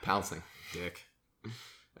opportunity. I'm pouncing. Dick.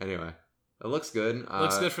 Anyway, it looks good.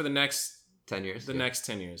 Looks good for the next 10 years. next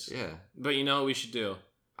 10 years. Yeah. But you know what we should do?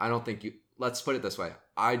 I don't think you... Let's put it this way.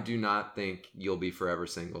 I do not think you'll be forever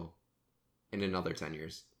single in another 10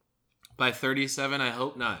 years. By 37, I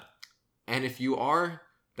hope not. And if you are,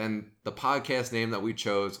 then the podcast name that we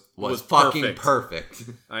chose was fucking fucking perfect.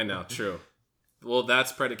 I know, true. Well,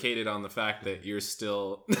 that's predicated on the fact that you're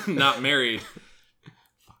still not married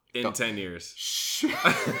in 10 years. Shh.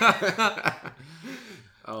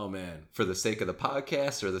 Oh, man. For the sake of the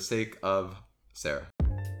podcast or the sake of Sarah?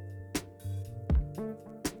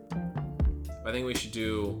 I think we should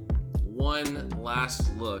do one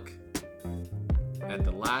last look at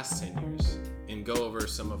the last 10 years and go over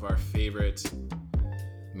some of our favorite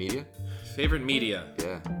Media? media.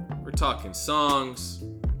 Yeah. We're talking songs,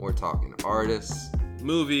 We're talking artists,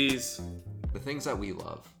 movies, the things that we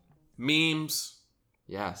love. memes,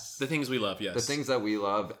 Yes. the things we love, yes. The things that we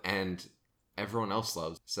love and everyone else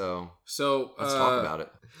loves. So So, let's talk about it.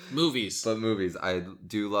 Movies. But movies, I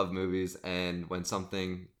do love movies, and when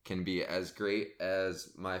something can be as great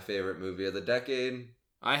as my favorite movie of the decade.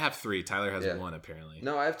 I have 3. Tyler has Yeah. 1, apparently.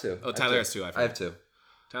 No, I have 2. Oh, Tyler has 2. I have 2.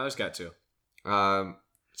 Tyler's got 2.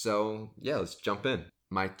 So yeah, let's jump in.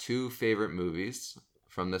 My 2 favorite movies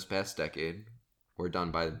from this past decade were done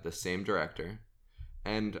by the same director,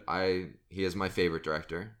 and he is my favorite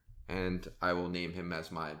director, and I will name him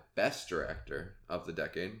as my best director of the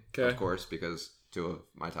decade, Okay. of course, because 2 of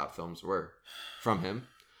my top films were from him.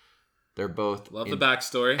 They're both Love the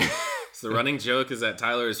backstory. So the running joke is that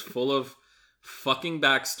Tyler is full of fucking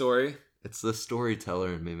backstory. It's the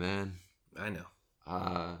storyteller in me, man. I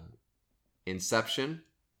know. Inception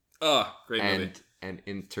Oh, great movie. and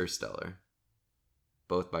Interstellar,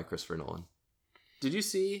 both by Christopher Nolan. Did you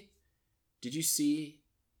see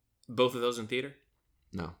both of those in theater?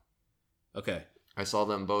 No. Okay. I saw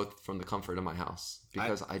them both from the comfort of my house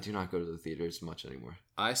because I do not go to the theaters much anymore.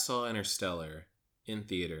 I saw Interstellar in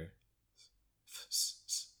theater.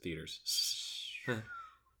 Theaters. How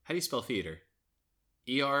do you spell theater?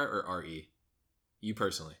 E-R or R-E? You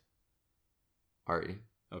personally. R.E.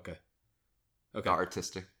 Okay. The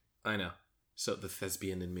artistic. I know. So the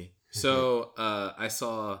thespian in me. So I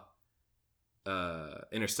saw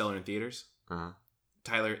Interstellar in theaters. Uh-huh.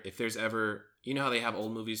 Tyler, if there's ever... You know how they have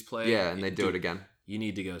old movies play? Yeah, and they do it again. You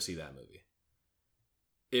need to go see that movie.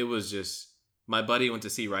 It was just... My buddy went to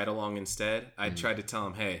see Ride Along instead. I tried to tell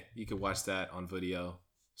him, hey, you could watch that on video.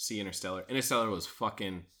 See Interstellar. Interstellar was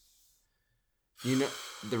fucking... You know,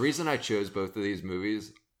 the reason I chose both of these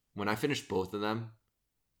movies, when I finished both of them,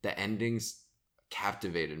 the endings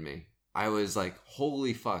captivated me. I was like,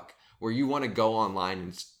 holy fuck. Where you want to go online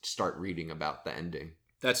and start reading about the ending.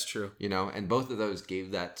 That's true. You know, and both of those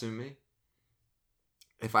gave that to me.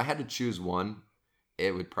 If I had to choose one,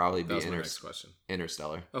 it would probably be That was my next question.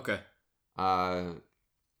 Interstellar. Okay.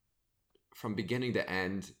 From beginning to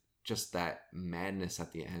end, just that madness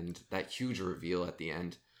at the end, that huge reveal at the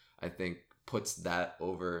end, I think puts that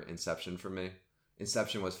over Inception for me.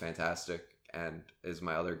 Inception was fantastic and is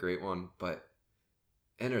my other great one, but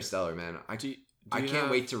Interstellar, man, I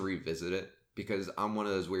can't wait to revisit it because I'm one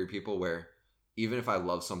of those weird people where even if I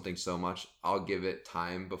love something so much, I'll give it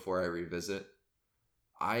time before I revisit.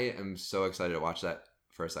 I am so excited to watch that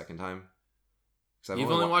for a second time.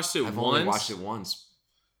 You've only watched it once? I've only watched it once,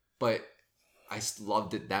 but I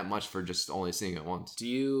loved it that much for just only seeing it once. Do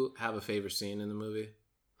you have a favorite scene in the movie?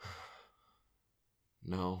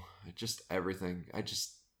 No, just everything.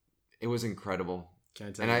 It was incredible. Can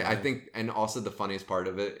I tell And you? I think, and also the funniest part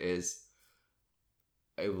of it is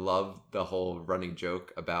I love the whole running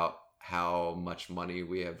joke about how much money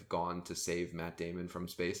we have gone to save Matt Damon from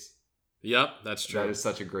space. Yep, that's true. That is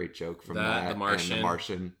such a great joke from That, that. The Martian. And the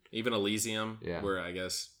Martian. Even Elysium, Yeah. where I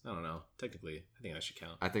guess, I don't know, technically, I think that should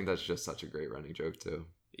count. I think that's just such a great running joke too.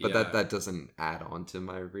 But Yeah. that doesn't add on to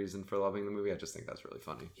my reason for loving the movie. I just think that's really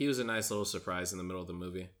funny. He was a nice little surprise in the middle of the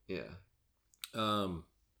movie. Yeah.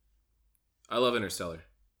 I love Interstellar.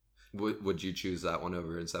 Would you choose that one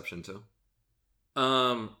over Inception too?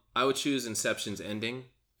 I would choose Inception's ending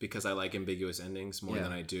because I like ambiguous endings more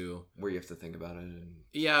than I do. Where you have to think about it. And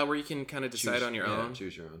Where you can kind of decide on your own.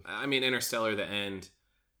 Choose your own. I mean, Interstellar, the end,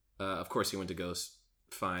 of course he went to go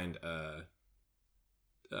find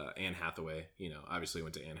Anne Hathaway. Obviously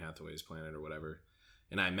went to Anne Hathaway's planet or whatever.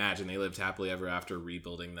 And I imagine they lived happily ever after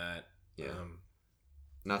rebuilding that. Yeah.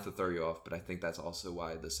 Not to throw you off, but I think that's also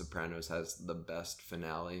why The Sopranos has the best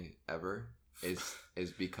finale ever.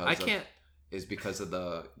 Is because of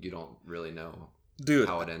the you don't really know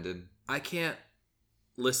how it ended. I can't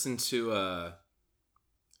listen to I'm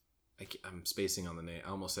spacing on the name. I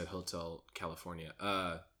almost said Hotel California.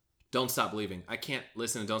 Don't Stop Believing. I can't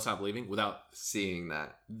listen to Don't Stop Believing without seeing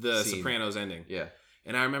the Sopranos ending. Yeah.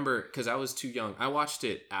 And I remember, because I was too young, I watched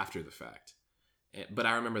it after the fact. But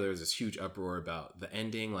I remember there was this huge uproar about the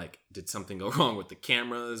ending. Like, did something go wrong with the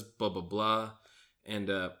cameras? Blah, blah, blah. And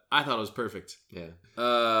I thought it was perfect. Yeah.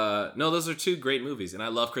 No, those are two great movies. And I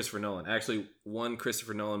love Christopher Nolan. Actually, one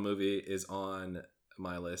Christopher Nolan movie is on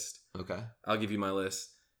my list. Okay. I'll give you my list.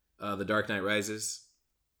 The Dark Knight Rises.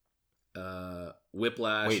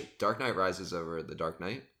 Whiplash. Wait, Dark Knight Rises over The Dark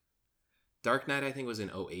Knight? Dark Knight, I think, was in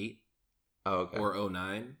 2008. Oh, okay. Or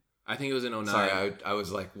 2009. I think it was in 2009. Sorry, I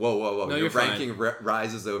was like, whoa. No, you're ranking ranking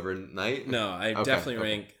Rises over Night? No, I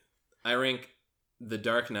definitely rank The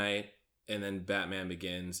Dark Knight and then Batman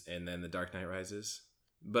Begins and then The Dark Knight Rises.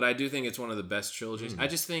 But I do think it's one of the best trilogies. I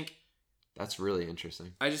just think... That's really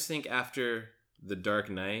interesting. I just think after The Dark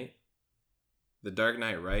Knight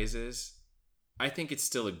Rises, I think it's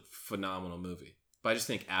still a phenomenal movie. But I just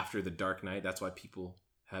think after The Dark Knight, that's why people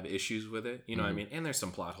have issues with it. You know what I mean? And there's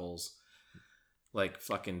some plot holes. Like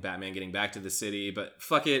fucking Batman getting back to the city, but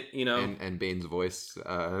fuck it, And Bane's voice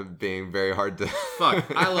being very hard to...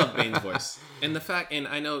 Fuck, I love Bane's voice. And and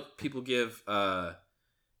I know people give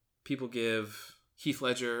Heath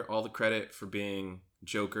Ledger all the credit for being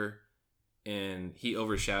Joker, and he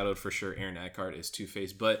overshadowed for sure Aaron Eckhart as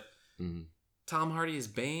Two-Face, but Tom Hardy is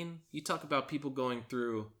Bane. You talk about people going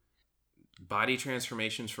through body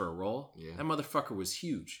transformations for a role. Yeah. That motherfucker was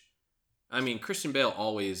huge. I mean, Christian Bale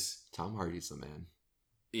always... Tom Hardy's the man.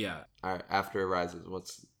 Yeah. All right, after Rises,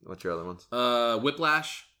 what's your other ones?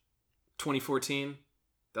 Whiplash, 2014.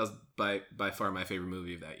 That was by far my favorite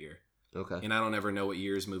movie of that year. Okay. And I don't ever know what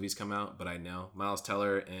years movies come out, but I know. Miles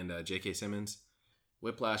Teller and J.K. Simmons.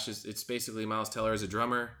 Whiplash, it's basically Miles Teller as a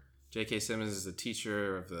drummer. J.K. Simmons is the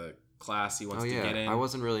teacher of the class he wants to get in. I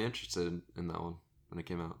wasn't really interested in that one when it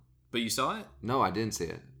came out. But you saw it? No, I didn't see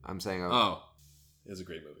it. I'm saying... It was a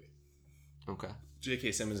great movie. Okay.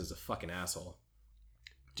 J.K. Simmons is a fucking asshole.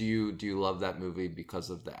 Do you love that movie because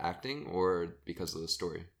of the acting or because of the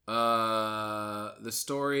story? The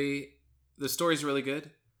story's really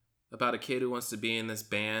good. About a kid who wants to be in this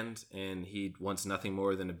band and he wants nothing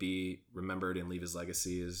more than to be remembered and leave his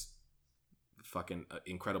legacy as fucking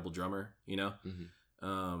incredible drummer,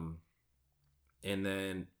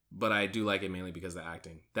 But I do like it mainly because of the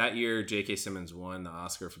acting. That year, J.K. Simmons won the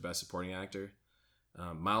Oscar for Best Supporting Actor.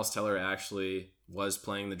 Miles Teller actually was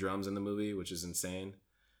playing the drums in the movie, which is insane.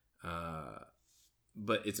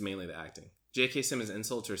 But it's mainly the acting. J.K. Simmons'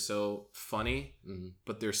 insults are so funny,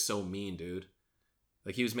 but they're so mean, dude.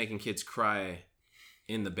 Like, he was making kids cry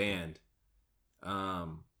in the band.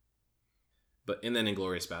 And then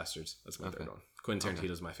Inglourious Bastards. That's my third one. Quentin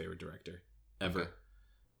Tarantino's my favorite director ever. Okay.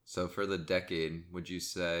 So for the decade, would you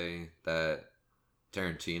say that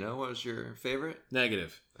Tarantino was your favorite?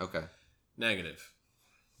 Negative. Okay. Negative.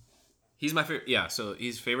 He's my favorite. Yeah, so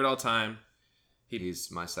he's favorite all time.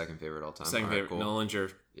 He's my second favorite all time. Second favorite. Cool. Nolan's your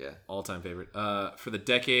all-time favorite. For the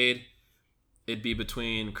decade, it'd be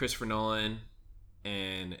between Christopher Nolan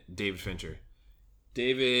and David Fincher.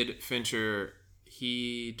 David Fincher,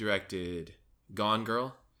 he directed Gone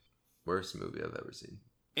Girl. Worst movie I've ever seen.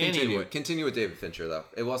 Continue with David Fincher, though.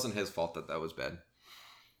 It wasn't his fault that was bad.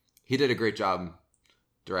 He did a great job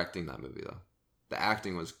directing that movie, though. The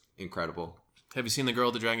acting was incredible. Have you seen The Girl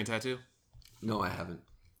with the Dragon Tattoo? No, I haven't.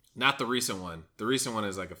 Not the recent one. The recent one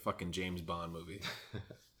is like a fucking James Bond movie.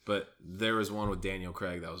 But there was one with Daniel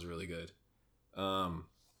Craig that was really good. And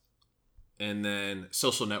then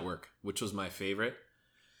Social Network, which was my favorite.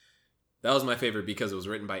 That was my favorite because it was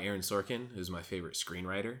written by Aaron Sorkin, who's my favorite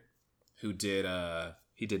screenwriter, who did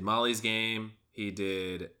he did Molly's Game, he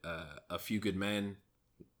did A Few Good Men.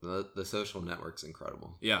 The Social Network's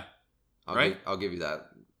incredible. Yeah. I'll give you that.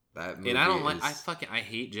 That movie and I don't I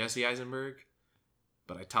hate Jesse Eisenberg,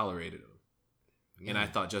 but I tolerated him. Yeah. And I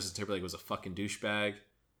thought Justin Timberlake was a fucking douchebag.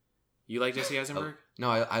 You like Jesse Eisenberg? No,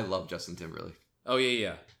 I love Justin Timberlake. Oh,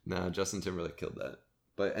 yeah. No, Justin Timberlake killed that.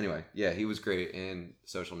 But anyway, yeah, he was great in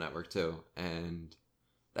Social Network too. And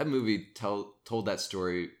that movie told that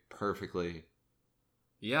story perfectly.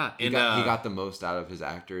 Yeah, He got the most out of his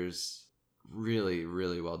actors. Really,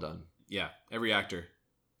 really well done. Yeah, every actor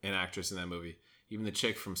and actress in that movie. Even the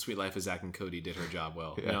chick from Sweet Life of Zack and Cody did her job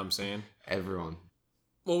well. Yeah. You know what I'm saying? Everyone.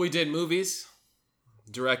 Well, we did movies,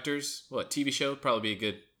 directors. What, TV show? Probably be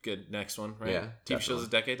a good next one, right? Yeah, TV shows definitely. a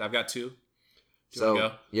decade. I've got 2. Do you So, want to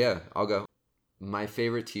go? yeah, I'll go. My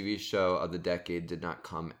favorite TV show of the decade did not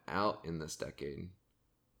come out in this decade.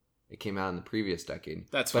 It came out in the previous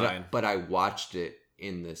decade. That's but fine. But I watched it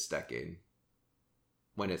in this decade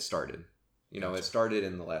when it started. You know, Gotcha. it started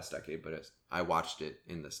in the last decade, but I watched it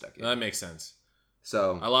in this decade. That makes sense.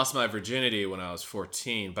 So I lost my virginity when I was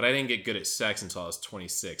 14, but I didn't get good at sex until I was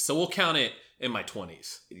 26. So we'll count it in my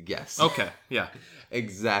 20s. yes. Okay. Yeah.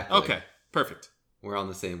 Exactly. Okay. Perfect. We're on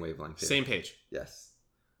the same wavelength here. Same page. Yes.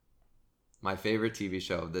 My favorite TV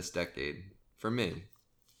show of this decade, for me,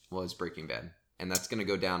 was Breaking Bad. And that's going to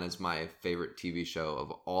go down as my favorite TV show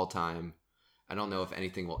of all time. I don't know if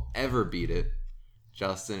anything will ever beat it.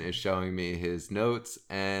 Justin is showing me his notes,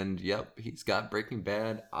 and yep, he's got Breaking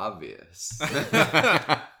Bad obvious.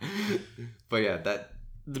 But yeah,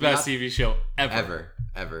 The best TV show ever.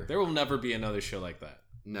 There will never be another show like that.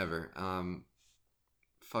 Never.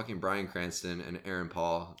 Fucking Bryan Cranston and Aaron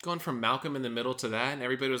Paul. Going from Malcolm in the Middle to that, and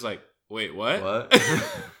everybody was like, wait, what? What?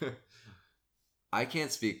 I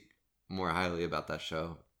can't speak more highly about that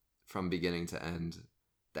show from beginning to end.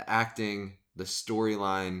 The acting, the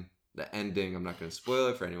storyline, the ending. I'm not going to spoil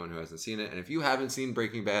it for anyone who hasn't seen it. And if you haven't seen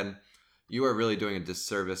Breaking Bad, you are really doing a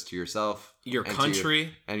disservice to yourself, Your and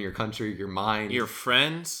country, your mind, your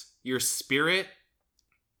friends, your spirit.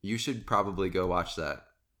 You should probably go watch that.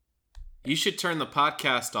 You should turn the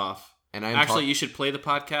podcast off. And you should play the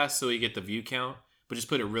podcast so you get the view count, but just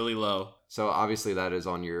put it really low. So obviously that is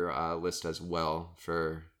on your list as well.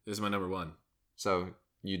 This is my number 1. So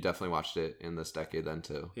you definitely watched it in this decade then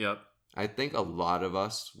too. Yep. I think a lot of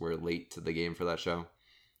us were late to the game for that show.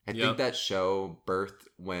 I Yep. think that show birthed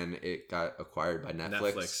when it got acquired by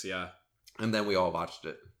Netflix. Yeah. And then we all watched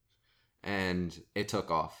it. And it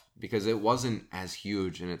took off because it wasn't as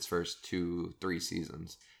huge in its first 2-3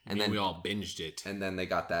 seasons. And then we all binged it. And then they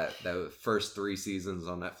got that first 3 seasons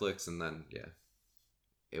on Netflix, and then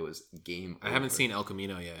it was game over. I haven't seen El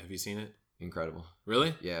Camino yet. Have you seen it? Incredible.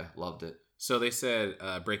 Really? Yeah, loved it. So they said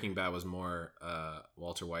Breaking Bad was more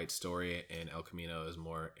Walter White's story, and El Camino is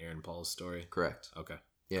more Aaron Paul's story. Correct. Okay.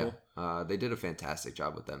 Yeah. Cool. They did a fantastic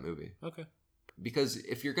job with that movie. Okay. Because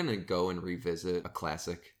if you're going to go and revisit a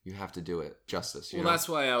classic, you have to do it justice. Well, that's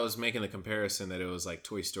why I was making the comparison that it was like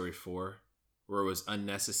Toy Story 4, where it was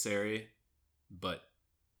unnecessary, but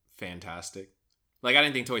fantastic. Like, I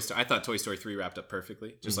didn't think I thought Toy Story 3 wrapped up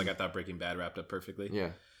perfectly, just like I thought Breaking Bad wrapped up perfectly.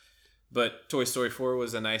 Yeah. But Toy Story 4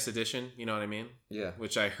 was a nice addition, you know what I mean? Yeah.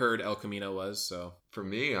 Which I heard El Camino was, so. For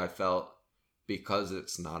me, I felt because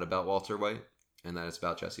it's not about Walter White and that it's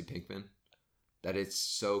about Jesse Pinkman, that it's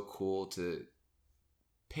so cool to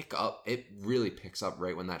pick up. It really picks up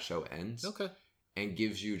right when that show ends. Okay. And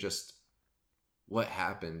gives you just what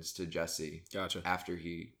happens to Jesse. Gotcha. After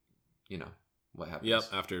he, what happens. Yep,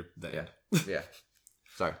 after the end. Yeah.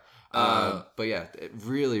 Sorry. But yeah, it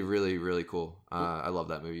really, really, really cool. I love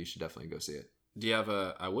that movie. You should definitely go see it. Do you have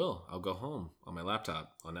I'll go home on my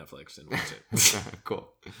laptop on Netflix and watch it. Cool.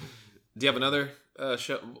 Do you have another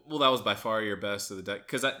show? Well, that was by far your best of the decade.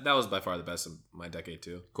 Because that was by far the best of my decade,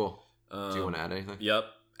 too. Cool. Do you want to add anything? Yep.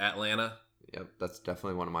 Atlanta. Yep. That's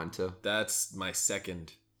definitely one of mine, too. That's my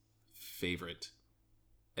second favorite.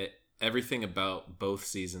 Everything about both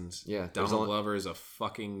seasons. Yeah. Donald Glover is a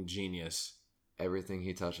fucking genius. Everything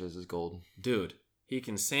he touches is gold. Dude, he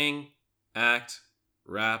can sing, act,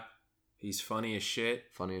 rap. He's funny as shit.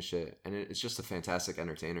 Funny as shit. And it's just a fantastic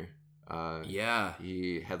entertainer. Yeah.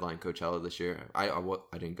 He headlined Coachella this year. I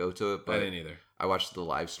didn't go to it, but I didn't either. I watched the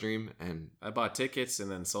live stream and I bought tickets and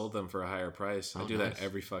then sold them for a higher price. I do nice. that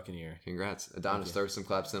every fucking year. Congrats. Adonis, throw some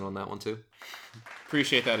claps in on that one too.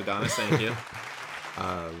 Appreciate that, Adonis. Thank you.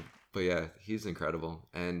 But yeah, he's incredible.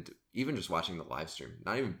 And even just watching the live stream,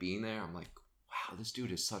 not even being there, I'm like, wow, this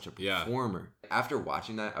dude is such a performer. Yeah. After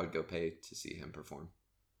watching that, I would go pay to see him perform.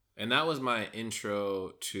 And that was my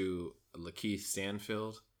intro to Lakeith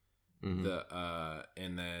Stanfield. Mm-hmm.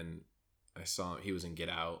 And then I saw he was in Get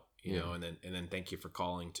Out, you know, and then Thank You for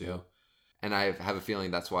Calling too. Yeah. And I have a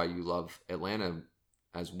feeling that's why you love Atlanta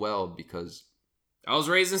as well, because I was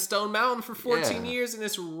raised in Stone Mountain for 14 years and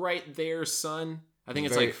it's right there, son. I think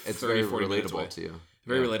it's like 30, 40 minutes away. To you.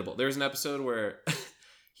 Very relatable. There's an episode where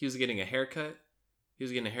he was getting a haircut.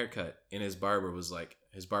 And his barber was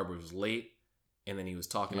late. And then he was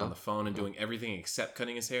talking on the phone and doing everything except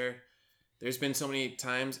cutting his hair. There's been so many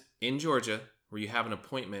times in Georgia where you have an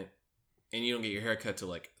appointment and you don't get your hair cut till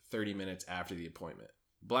like 30 minutes after the appointment.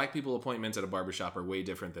 Black people appointments at a barbershop are way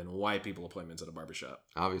different than white people appointments at a barbershop.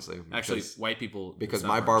 Obviously. Actually, white people... Because it's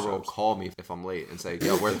not my barber will barbershops. call me if I'm late and say,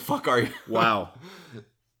 yo, where the fuck are you? Wow.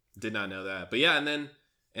 Did not know that. But yeah, and then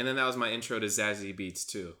that was my intro to Zazie Beetz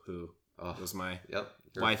too, who was my Your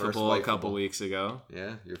first wifeable a couple weeks ago.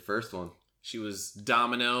 Yeah, your first one. She was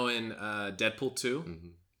Domino in Deadpool 2. Mm-hmm.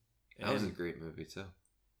 That was a great movie too.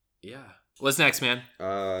 Yeah. What's next, man?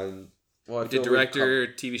 Well, We did director,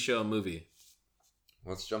 TV show, movie.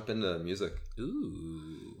 Let's jump into music.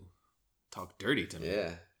 Ooh. Talk dirty to me.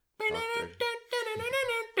 Yeah. Talk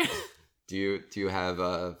dirty. Do you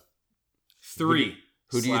have 3.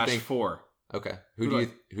 Who do you think? 4. Okay. Who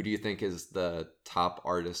do you think is the top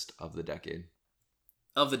artist of the decade?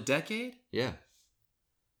 Of the decade? Yeah.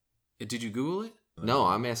 Did you Google it? No,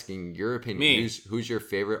 I'm asking your opinion. Me. Who's your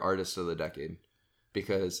favorite artist of the decade?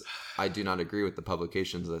 Because I do not agree with the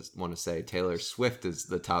publications that want to say Taylor Swift is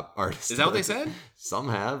the top artist. Is that what they said? Some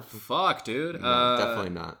have. Fuck, dude. No,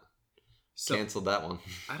 definitely not. So, Canceled that one.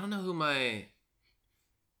 I don't know who my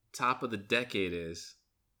top of the decade is.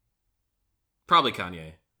 Probably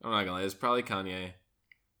Kanye. I'm not gonna lie. It's probably Kanye.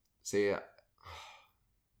 See,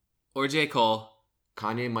 Or J. Cole.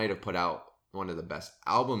 Kanye might have put out one of the best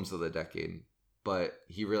albums of the decade, but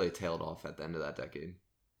he really tailed off at the end of that decade.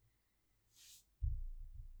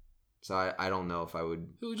 So I don't know if I would...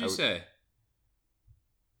 Who would you say?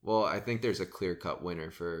 Well, I think there's a clear-cut winner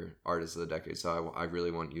for Artist of the Decade, so I really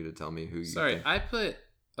want you to tell me who you think. I put...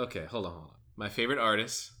 Okay, hold on. My favorite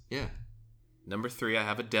artist. Yeah. Number 3, I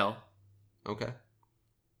have Adele. Okay.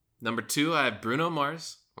 Number 2, I have Bruno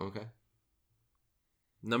Mars. Okay.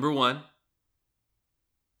 Number 1,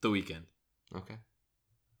 The Weeknd. Okay.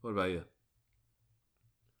 What about you?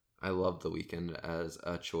 I love The Weeknd as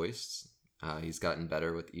a choice. He's gotten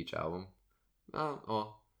better with each album.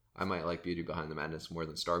 I might like Beauty Behind the Madness more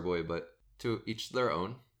than Starboy, but to each their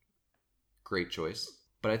own. Great choice.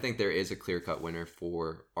 But I think there is a clear-cut winner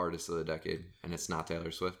for Artist of the Decade, and it's not Taylor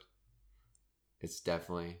Swift. It's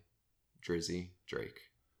definitely Drizzy Drake.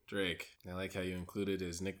 Drake. I like how you included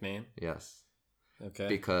his nickname. Yes. Okay.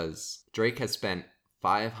 Because Drake has spent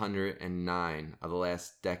 509 of the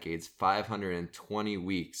last decade's 520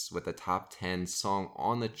 weeks with a top 10 song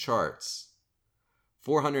on the charts.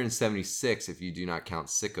 476 if you do not count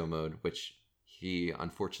Sicko Mode, which he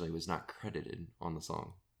unfortunately was not credited on the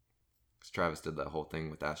song. Because Travis did that whole thing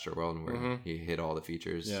with Astroworld where he hit all the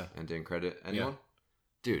features and didn't credit anyone. Yeah.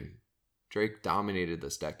 Dude, Drake dominated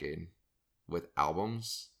this decade with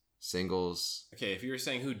albums, singles. Okay, if you were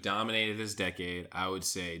saying who dominated this decade, I would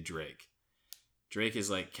say Drake. Drake is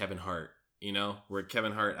like Kevin Hart, you know? Where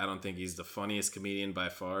Kevin Hart, I don't think he's the funniest comedian by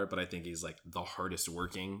far, but I think he's like the hardest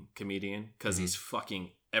working comedian because he's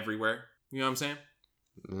fucking everywhere. You know what I'm saying?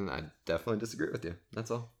 I definitely disagree with you.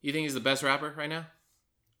 That's all. You think he's the best rapper right now?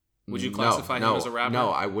 Would you classify him as a rapper? No,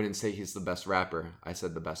 I wouldn't say he's the best rapper. I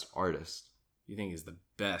said the best artist. You think he's the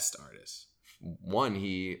best artist? One,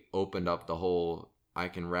 he opened up the whole I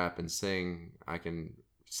can rap and sing. I can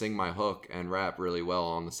sing my hook and rap really well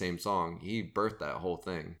on the same song. He birthed that whole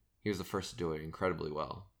thing. He was the first to do it incredibly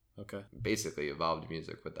well. Okay. Basically evolved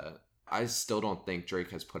music with that. I still don't think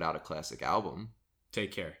Drake has put out a classic album.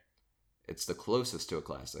 Take Care. It's the closest to a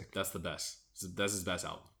classic. That's the best. That's his best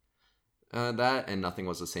album. That and Nothing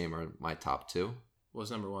Was the Same are my top 2.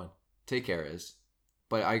 What's number 1? Take Care is.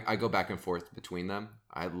 But I go back and forth between them.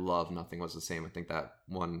 I love Nothing Was the Same. I think that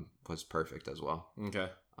one was perfect as well. Okay.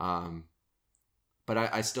 But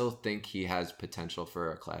I still think he has potential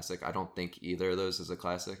for a classic. I don't think either of those is a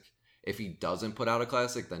classic. If he doesn't put out a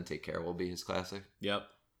classic, then Take Care will be his classic. Yep.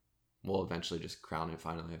 We'll eventually just crown it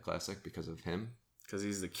finally a classic because of him. Because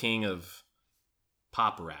he's the king of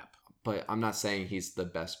pop rap. But I'm not saying he's the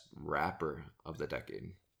best rapper of the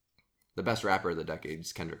decade. The best rapper of the decade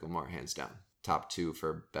is Kendrick Lamar, hands down. Top 2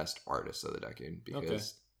 for best artist of the decade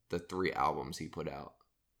because the 3 albums he put out.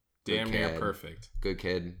 Damn near perfect. Good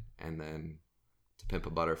Kid, and then To Pimp a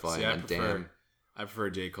Butterfly, and then I prefer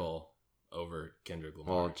J. Cole over Kendrick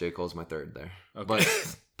Lamar. Well, J. Cole's my third there. Okay.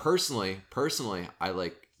 But personally, I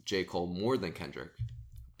like J. Cole more than Kendrick.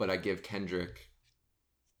 But I give Kendrick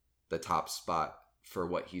the top spot for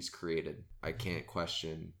what he's created. I can't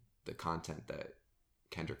question the content that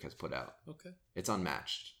Kendrick has put out. Okay. It's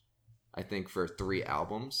unmatched. I think for 3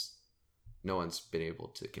 albums, no one's been able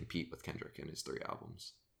to compete with Kendrick in his 3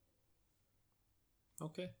 albums.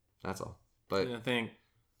 Okay. That's all. But I think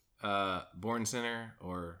Born Sinner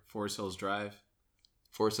or Forest Hills Drive.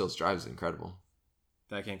 Forest Hills Drive is incredible.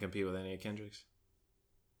 That can't compete with any of Kendrick's.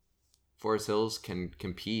 Forest Hills can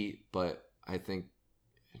compete, but I think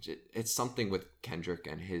it's something with Kendrick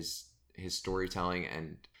and his his storytelling,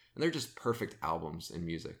 and they're just perfect albums in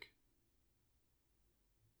music.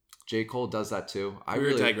 J. Cole does that too.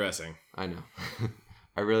 We're digressing. I know.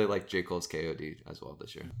 I really like J. Cole's KOD as well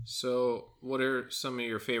this year. So, what are some of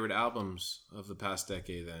your favorite albums of the past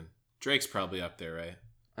decade then? Drake's probably up there, right?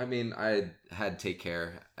 I mean, I had Take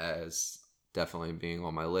Care as definitely being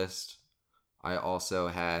on my list. I also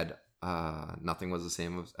had Nothing Was the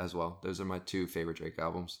Same as well. Those are my 2 favorite Drake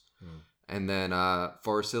albums. And then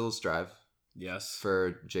Forest Hills Drive. Yes.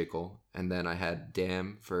 For J. Cole. And then I had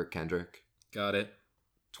Damn for Kendrick. Got it.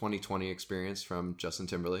 2020 Experience from Justin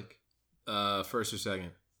Timberlake. First or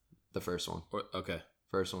second? The first one. Okay.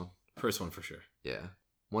 First one. First one for sure. Yeah.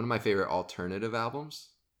 One of my favorite alternative albums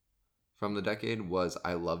from the decade was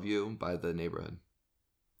I Love You by The Neighborhood.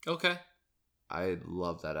 Okay. I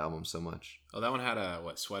love that album so much. Oh, that one had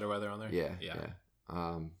Sweater Weather on there? Yeah.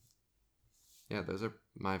 Yeah, those are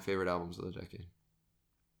my favorite albums of the decade.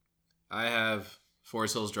 I have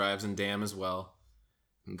Forest Hills Drives and Damn as well.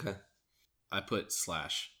 Okay. I put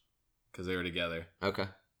Slash because they were together. Okay.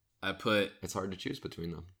 I put It's hard to choose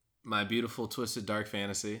between them. My Beautiful Twisted Dark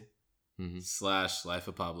Fantasy / Life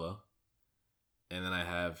of Pablo. And then I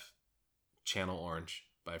have Channel Orange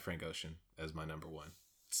by Frank Ocean as my number 1.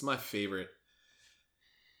 It's my favorite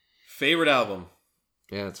album.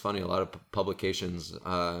 Yeah, it's funny. A lot of publications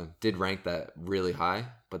did rank that really high,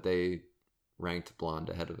 but they ranked Blonde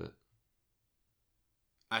ahead of it.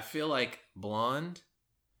 I feel like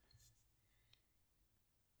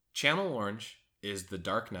Channel Orange is The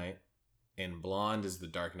Dark Knight, and Blonde is The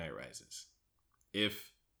Dark Knight Rises.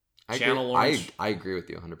 If Channel Orange, I agree with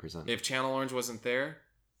you 100%. If Channel Orange wasn't there,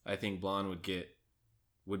 I think Blonde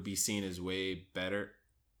would be seen as way better.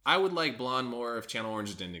 I would like Blonde more if Channel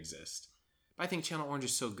Orange didn't exist. But I think Channel Orange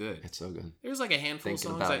is so good. It's so good. There's like a handful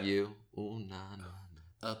Thinking of songs about you. Ooh, nah, nah.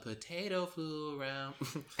 A potato flew around.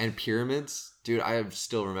 And Pyramids, dude. I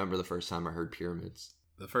still remember the first time I heard Pyramids.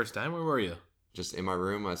 The first time, where were you? Just in my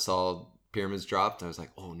room, I saw Pyramids dropped. And I was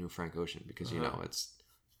like, "Oh, new Frank Ocean," because you know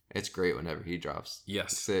it's great whenever he drops.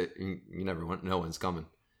 Yes, you never know when's coming.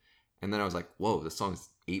 And then I was like, "Whoa, this song's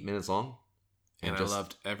 8 minutes long." And I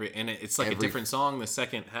loved it's like a different song. The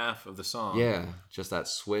second half of the song. Yeah, just that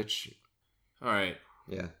switch. All right.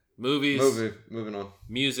 Yeah. Movies. Moving on.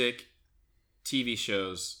 Music. TV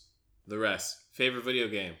shows. The rest. Favorite video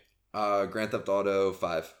game. Grand Theft Auto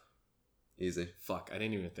 5. Easy. Fuck, I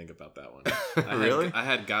didn't even think about that one. Really? I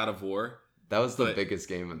had God of War. That was the biggest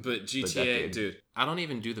game. But GTA, dude, I don't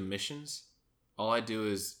even do the missions. All I do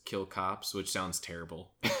is kill cops, which sounds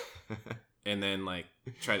terrible. And then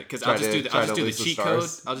try to, because I'll just do the cheat code.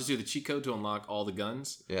 I'll just do the cheat code to unlock all the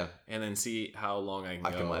guns. Yeah. And then see how long I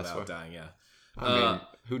can go without dying. Yeah. I mean,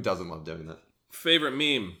 who doesn't love doing that? Favorite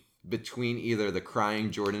meme. Between either the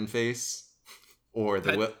crying Jordan face or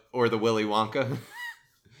the Willy Wonka.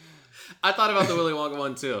 I thought about the Willy Wonka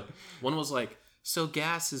one too. One was like, so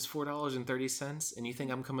gas is $4.30, and you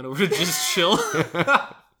think I'm coming over to just chill?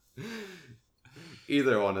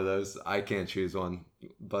 Either one of those. I can't choose one.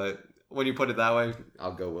 But when you put it that way,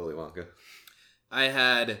 I'll go Willy Wonka. I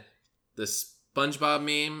had the SpongeBob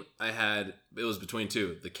meme. It was between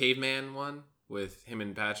 2. The caveman one with him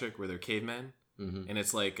and Patrick, where they're cavemen. Mm-hmm. And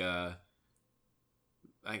it's like, how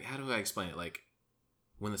do I explain it? Like,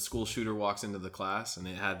 when the school shooter walks into the class and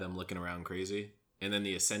it had them looking around crazy. And then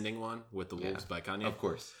the ascending one with the wolves by Kanye. Of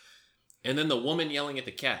course. And then the woman yelling at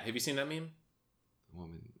the cat. Have you seen that meme?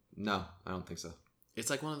 Woman? No, I don't think so. It's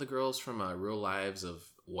like one of the girls from Real Lives of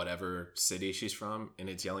whatever city she's from. And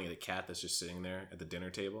it's yelling at a cat that's just sitting there at the dinner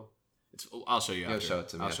table. I'll show you after. Show it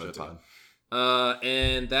to me. I'll show it to you.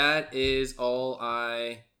 And that is all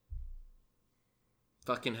I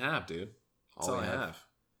fucking have, dude. That's all I have.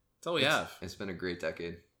 That's all we have. It's been a great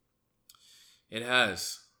decade. It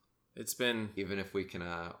has. It's been... Even if we can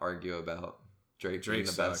argue about Drake being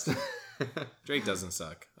the best. Drake doesn't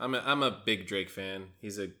suck. I'm a big Drake fan.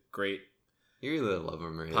 He's a great... You either love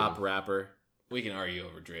him or hate pop him. rapper. We can argue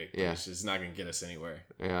over Drake. Yeah. It's just not going to get us anywhere.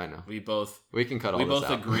 Yeah, I know. We can cut all this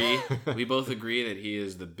out. We both agree that he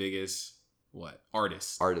is the biggest...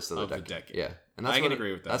 Artist of the decade. Yeah. And I can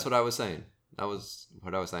agree with that. That's what I was saying. That was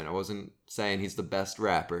what I was saying. I wasn't saying he's the best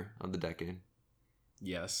rapper of the decade.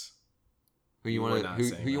 Yes. Who you want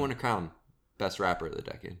to crown best rapper of the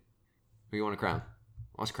decade? Who you want to crown?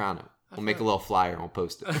 Let's crown him. We'll make a little flyer and we'll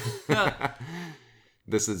post it.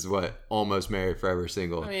 This is what Almost Married Forever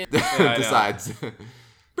single decides.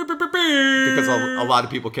 Because a lot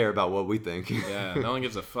of people care about what we think. Yeah, no one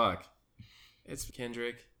gives a fuck. It's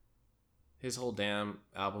Kendrick. His whole damn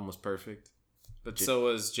album was perfect. But so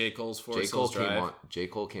was J. Cole's Forest Hills Drive. J.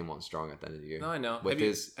 Cole came on strong at the end of the year. No, I know. With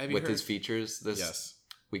his features. Yes.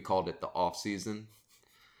 we called it the off season.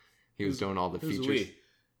 He was doing all the Who's features. we?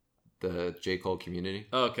 The J. Cole community.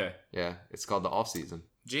 Oh, okay. Yeah, it's called the off season.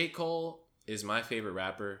 J. Cole is my favorite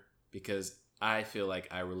rapper because I feel like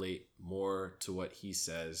I relate more to what he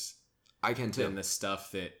says I can too. than the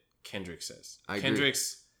stuff that Kendrick says. I agree.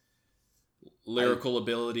 Kendrick's lyrical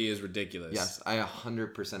ability is ridiculous. Yes, I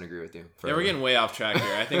 100% agree with you. Yeah, we're getting way off track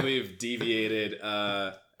here. I think we've deviated.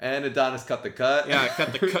 And Adonis cut the cut. Yeah,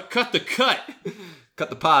 cut the cut. Cut the cut. Cut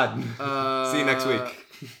the pod. See you next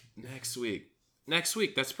week. Next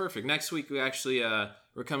week. That's perfect. Next week we actually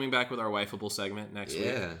we're coming back with our Wifeable segment next week.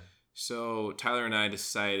 Yeah. So Tyler and I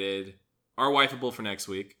decided our Wifeable for next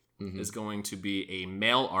week is going to be a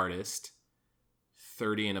male artist,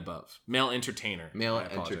 30 and above, male entertainer. Male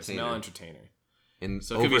entertainer. And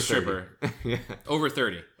so it could be a stripper. Yeah. Over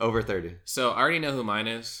 30. Over 30. So I already know who mine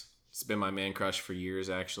is. It's been my man crush for years,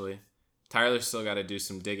 actually. Tyler's still got to do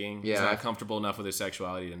some digging. Yeah, He's not comfortable enough with his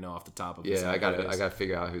sexuality to know off the top of his head. I gotta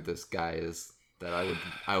figure out who this guy is that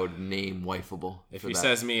I would name wifeable. If he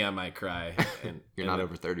says me, I might cry. And, You're not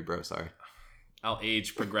over 30, bro. Sorry. I'll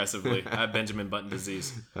age progressively. I have Benjamin Button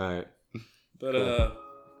disease. All right. But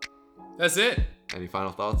that's it. Any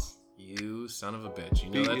final thoughts? You son of a bitch. You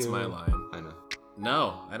know that's my line. I know.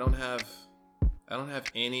 No, I don't have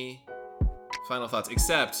any final thoughts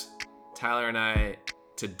except Tyler and I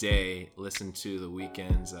today listened to the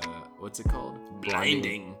Weeknd's what's it called?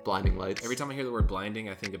 Blinding Lights. Every time I hear the word blinding,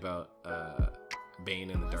 I think about Bane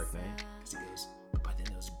in The Dark Knight. Because he goes, but by then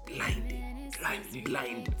it was blinding.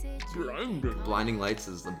 Blinding Lights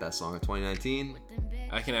is the best song of 2019.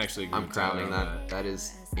 I can actually agree I'm with Tyler crowning on that. That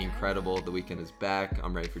is incredible. The Weeknd is back.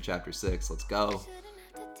 I'm ready for chapter 6. Let's go.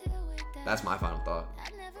 That's my final thought.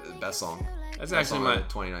 The best song. That's best actually song my of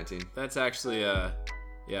 2019. That's actually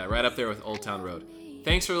right up there with Old Town Road.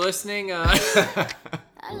 Thanks for listening. My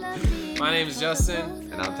name is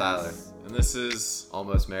Justin. And I'm Tyler. And this is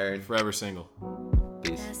Almost Married. Forever Single.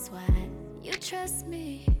 Peace. That's why you trust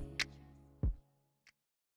me.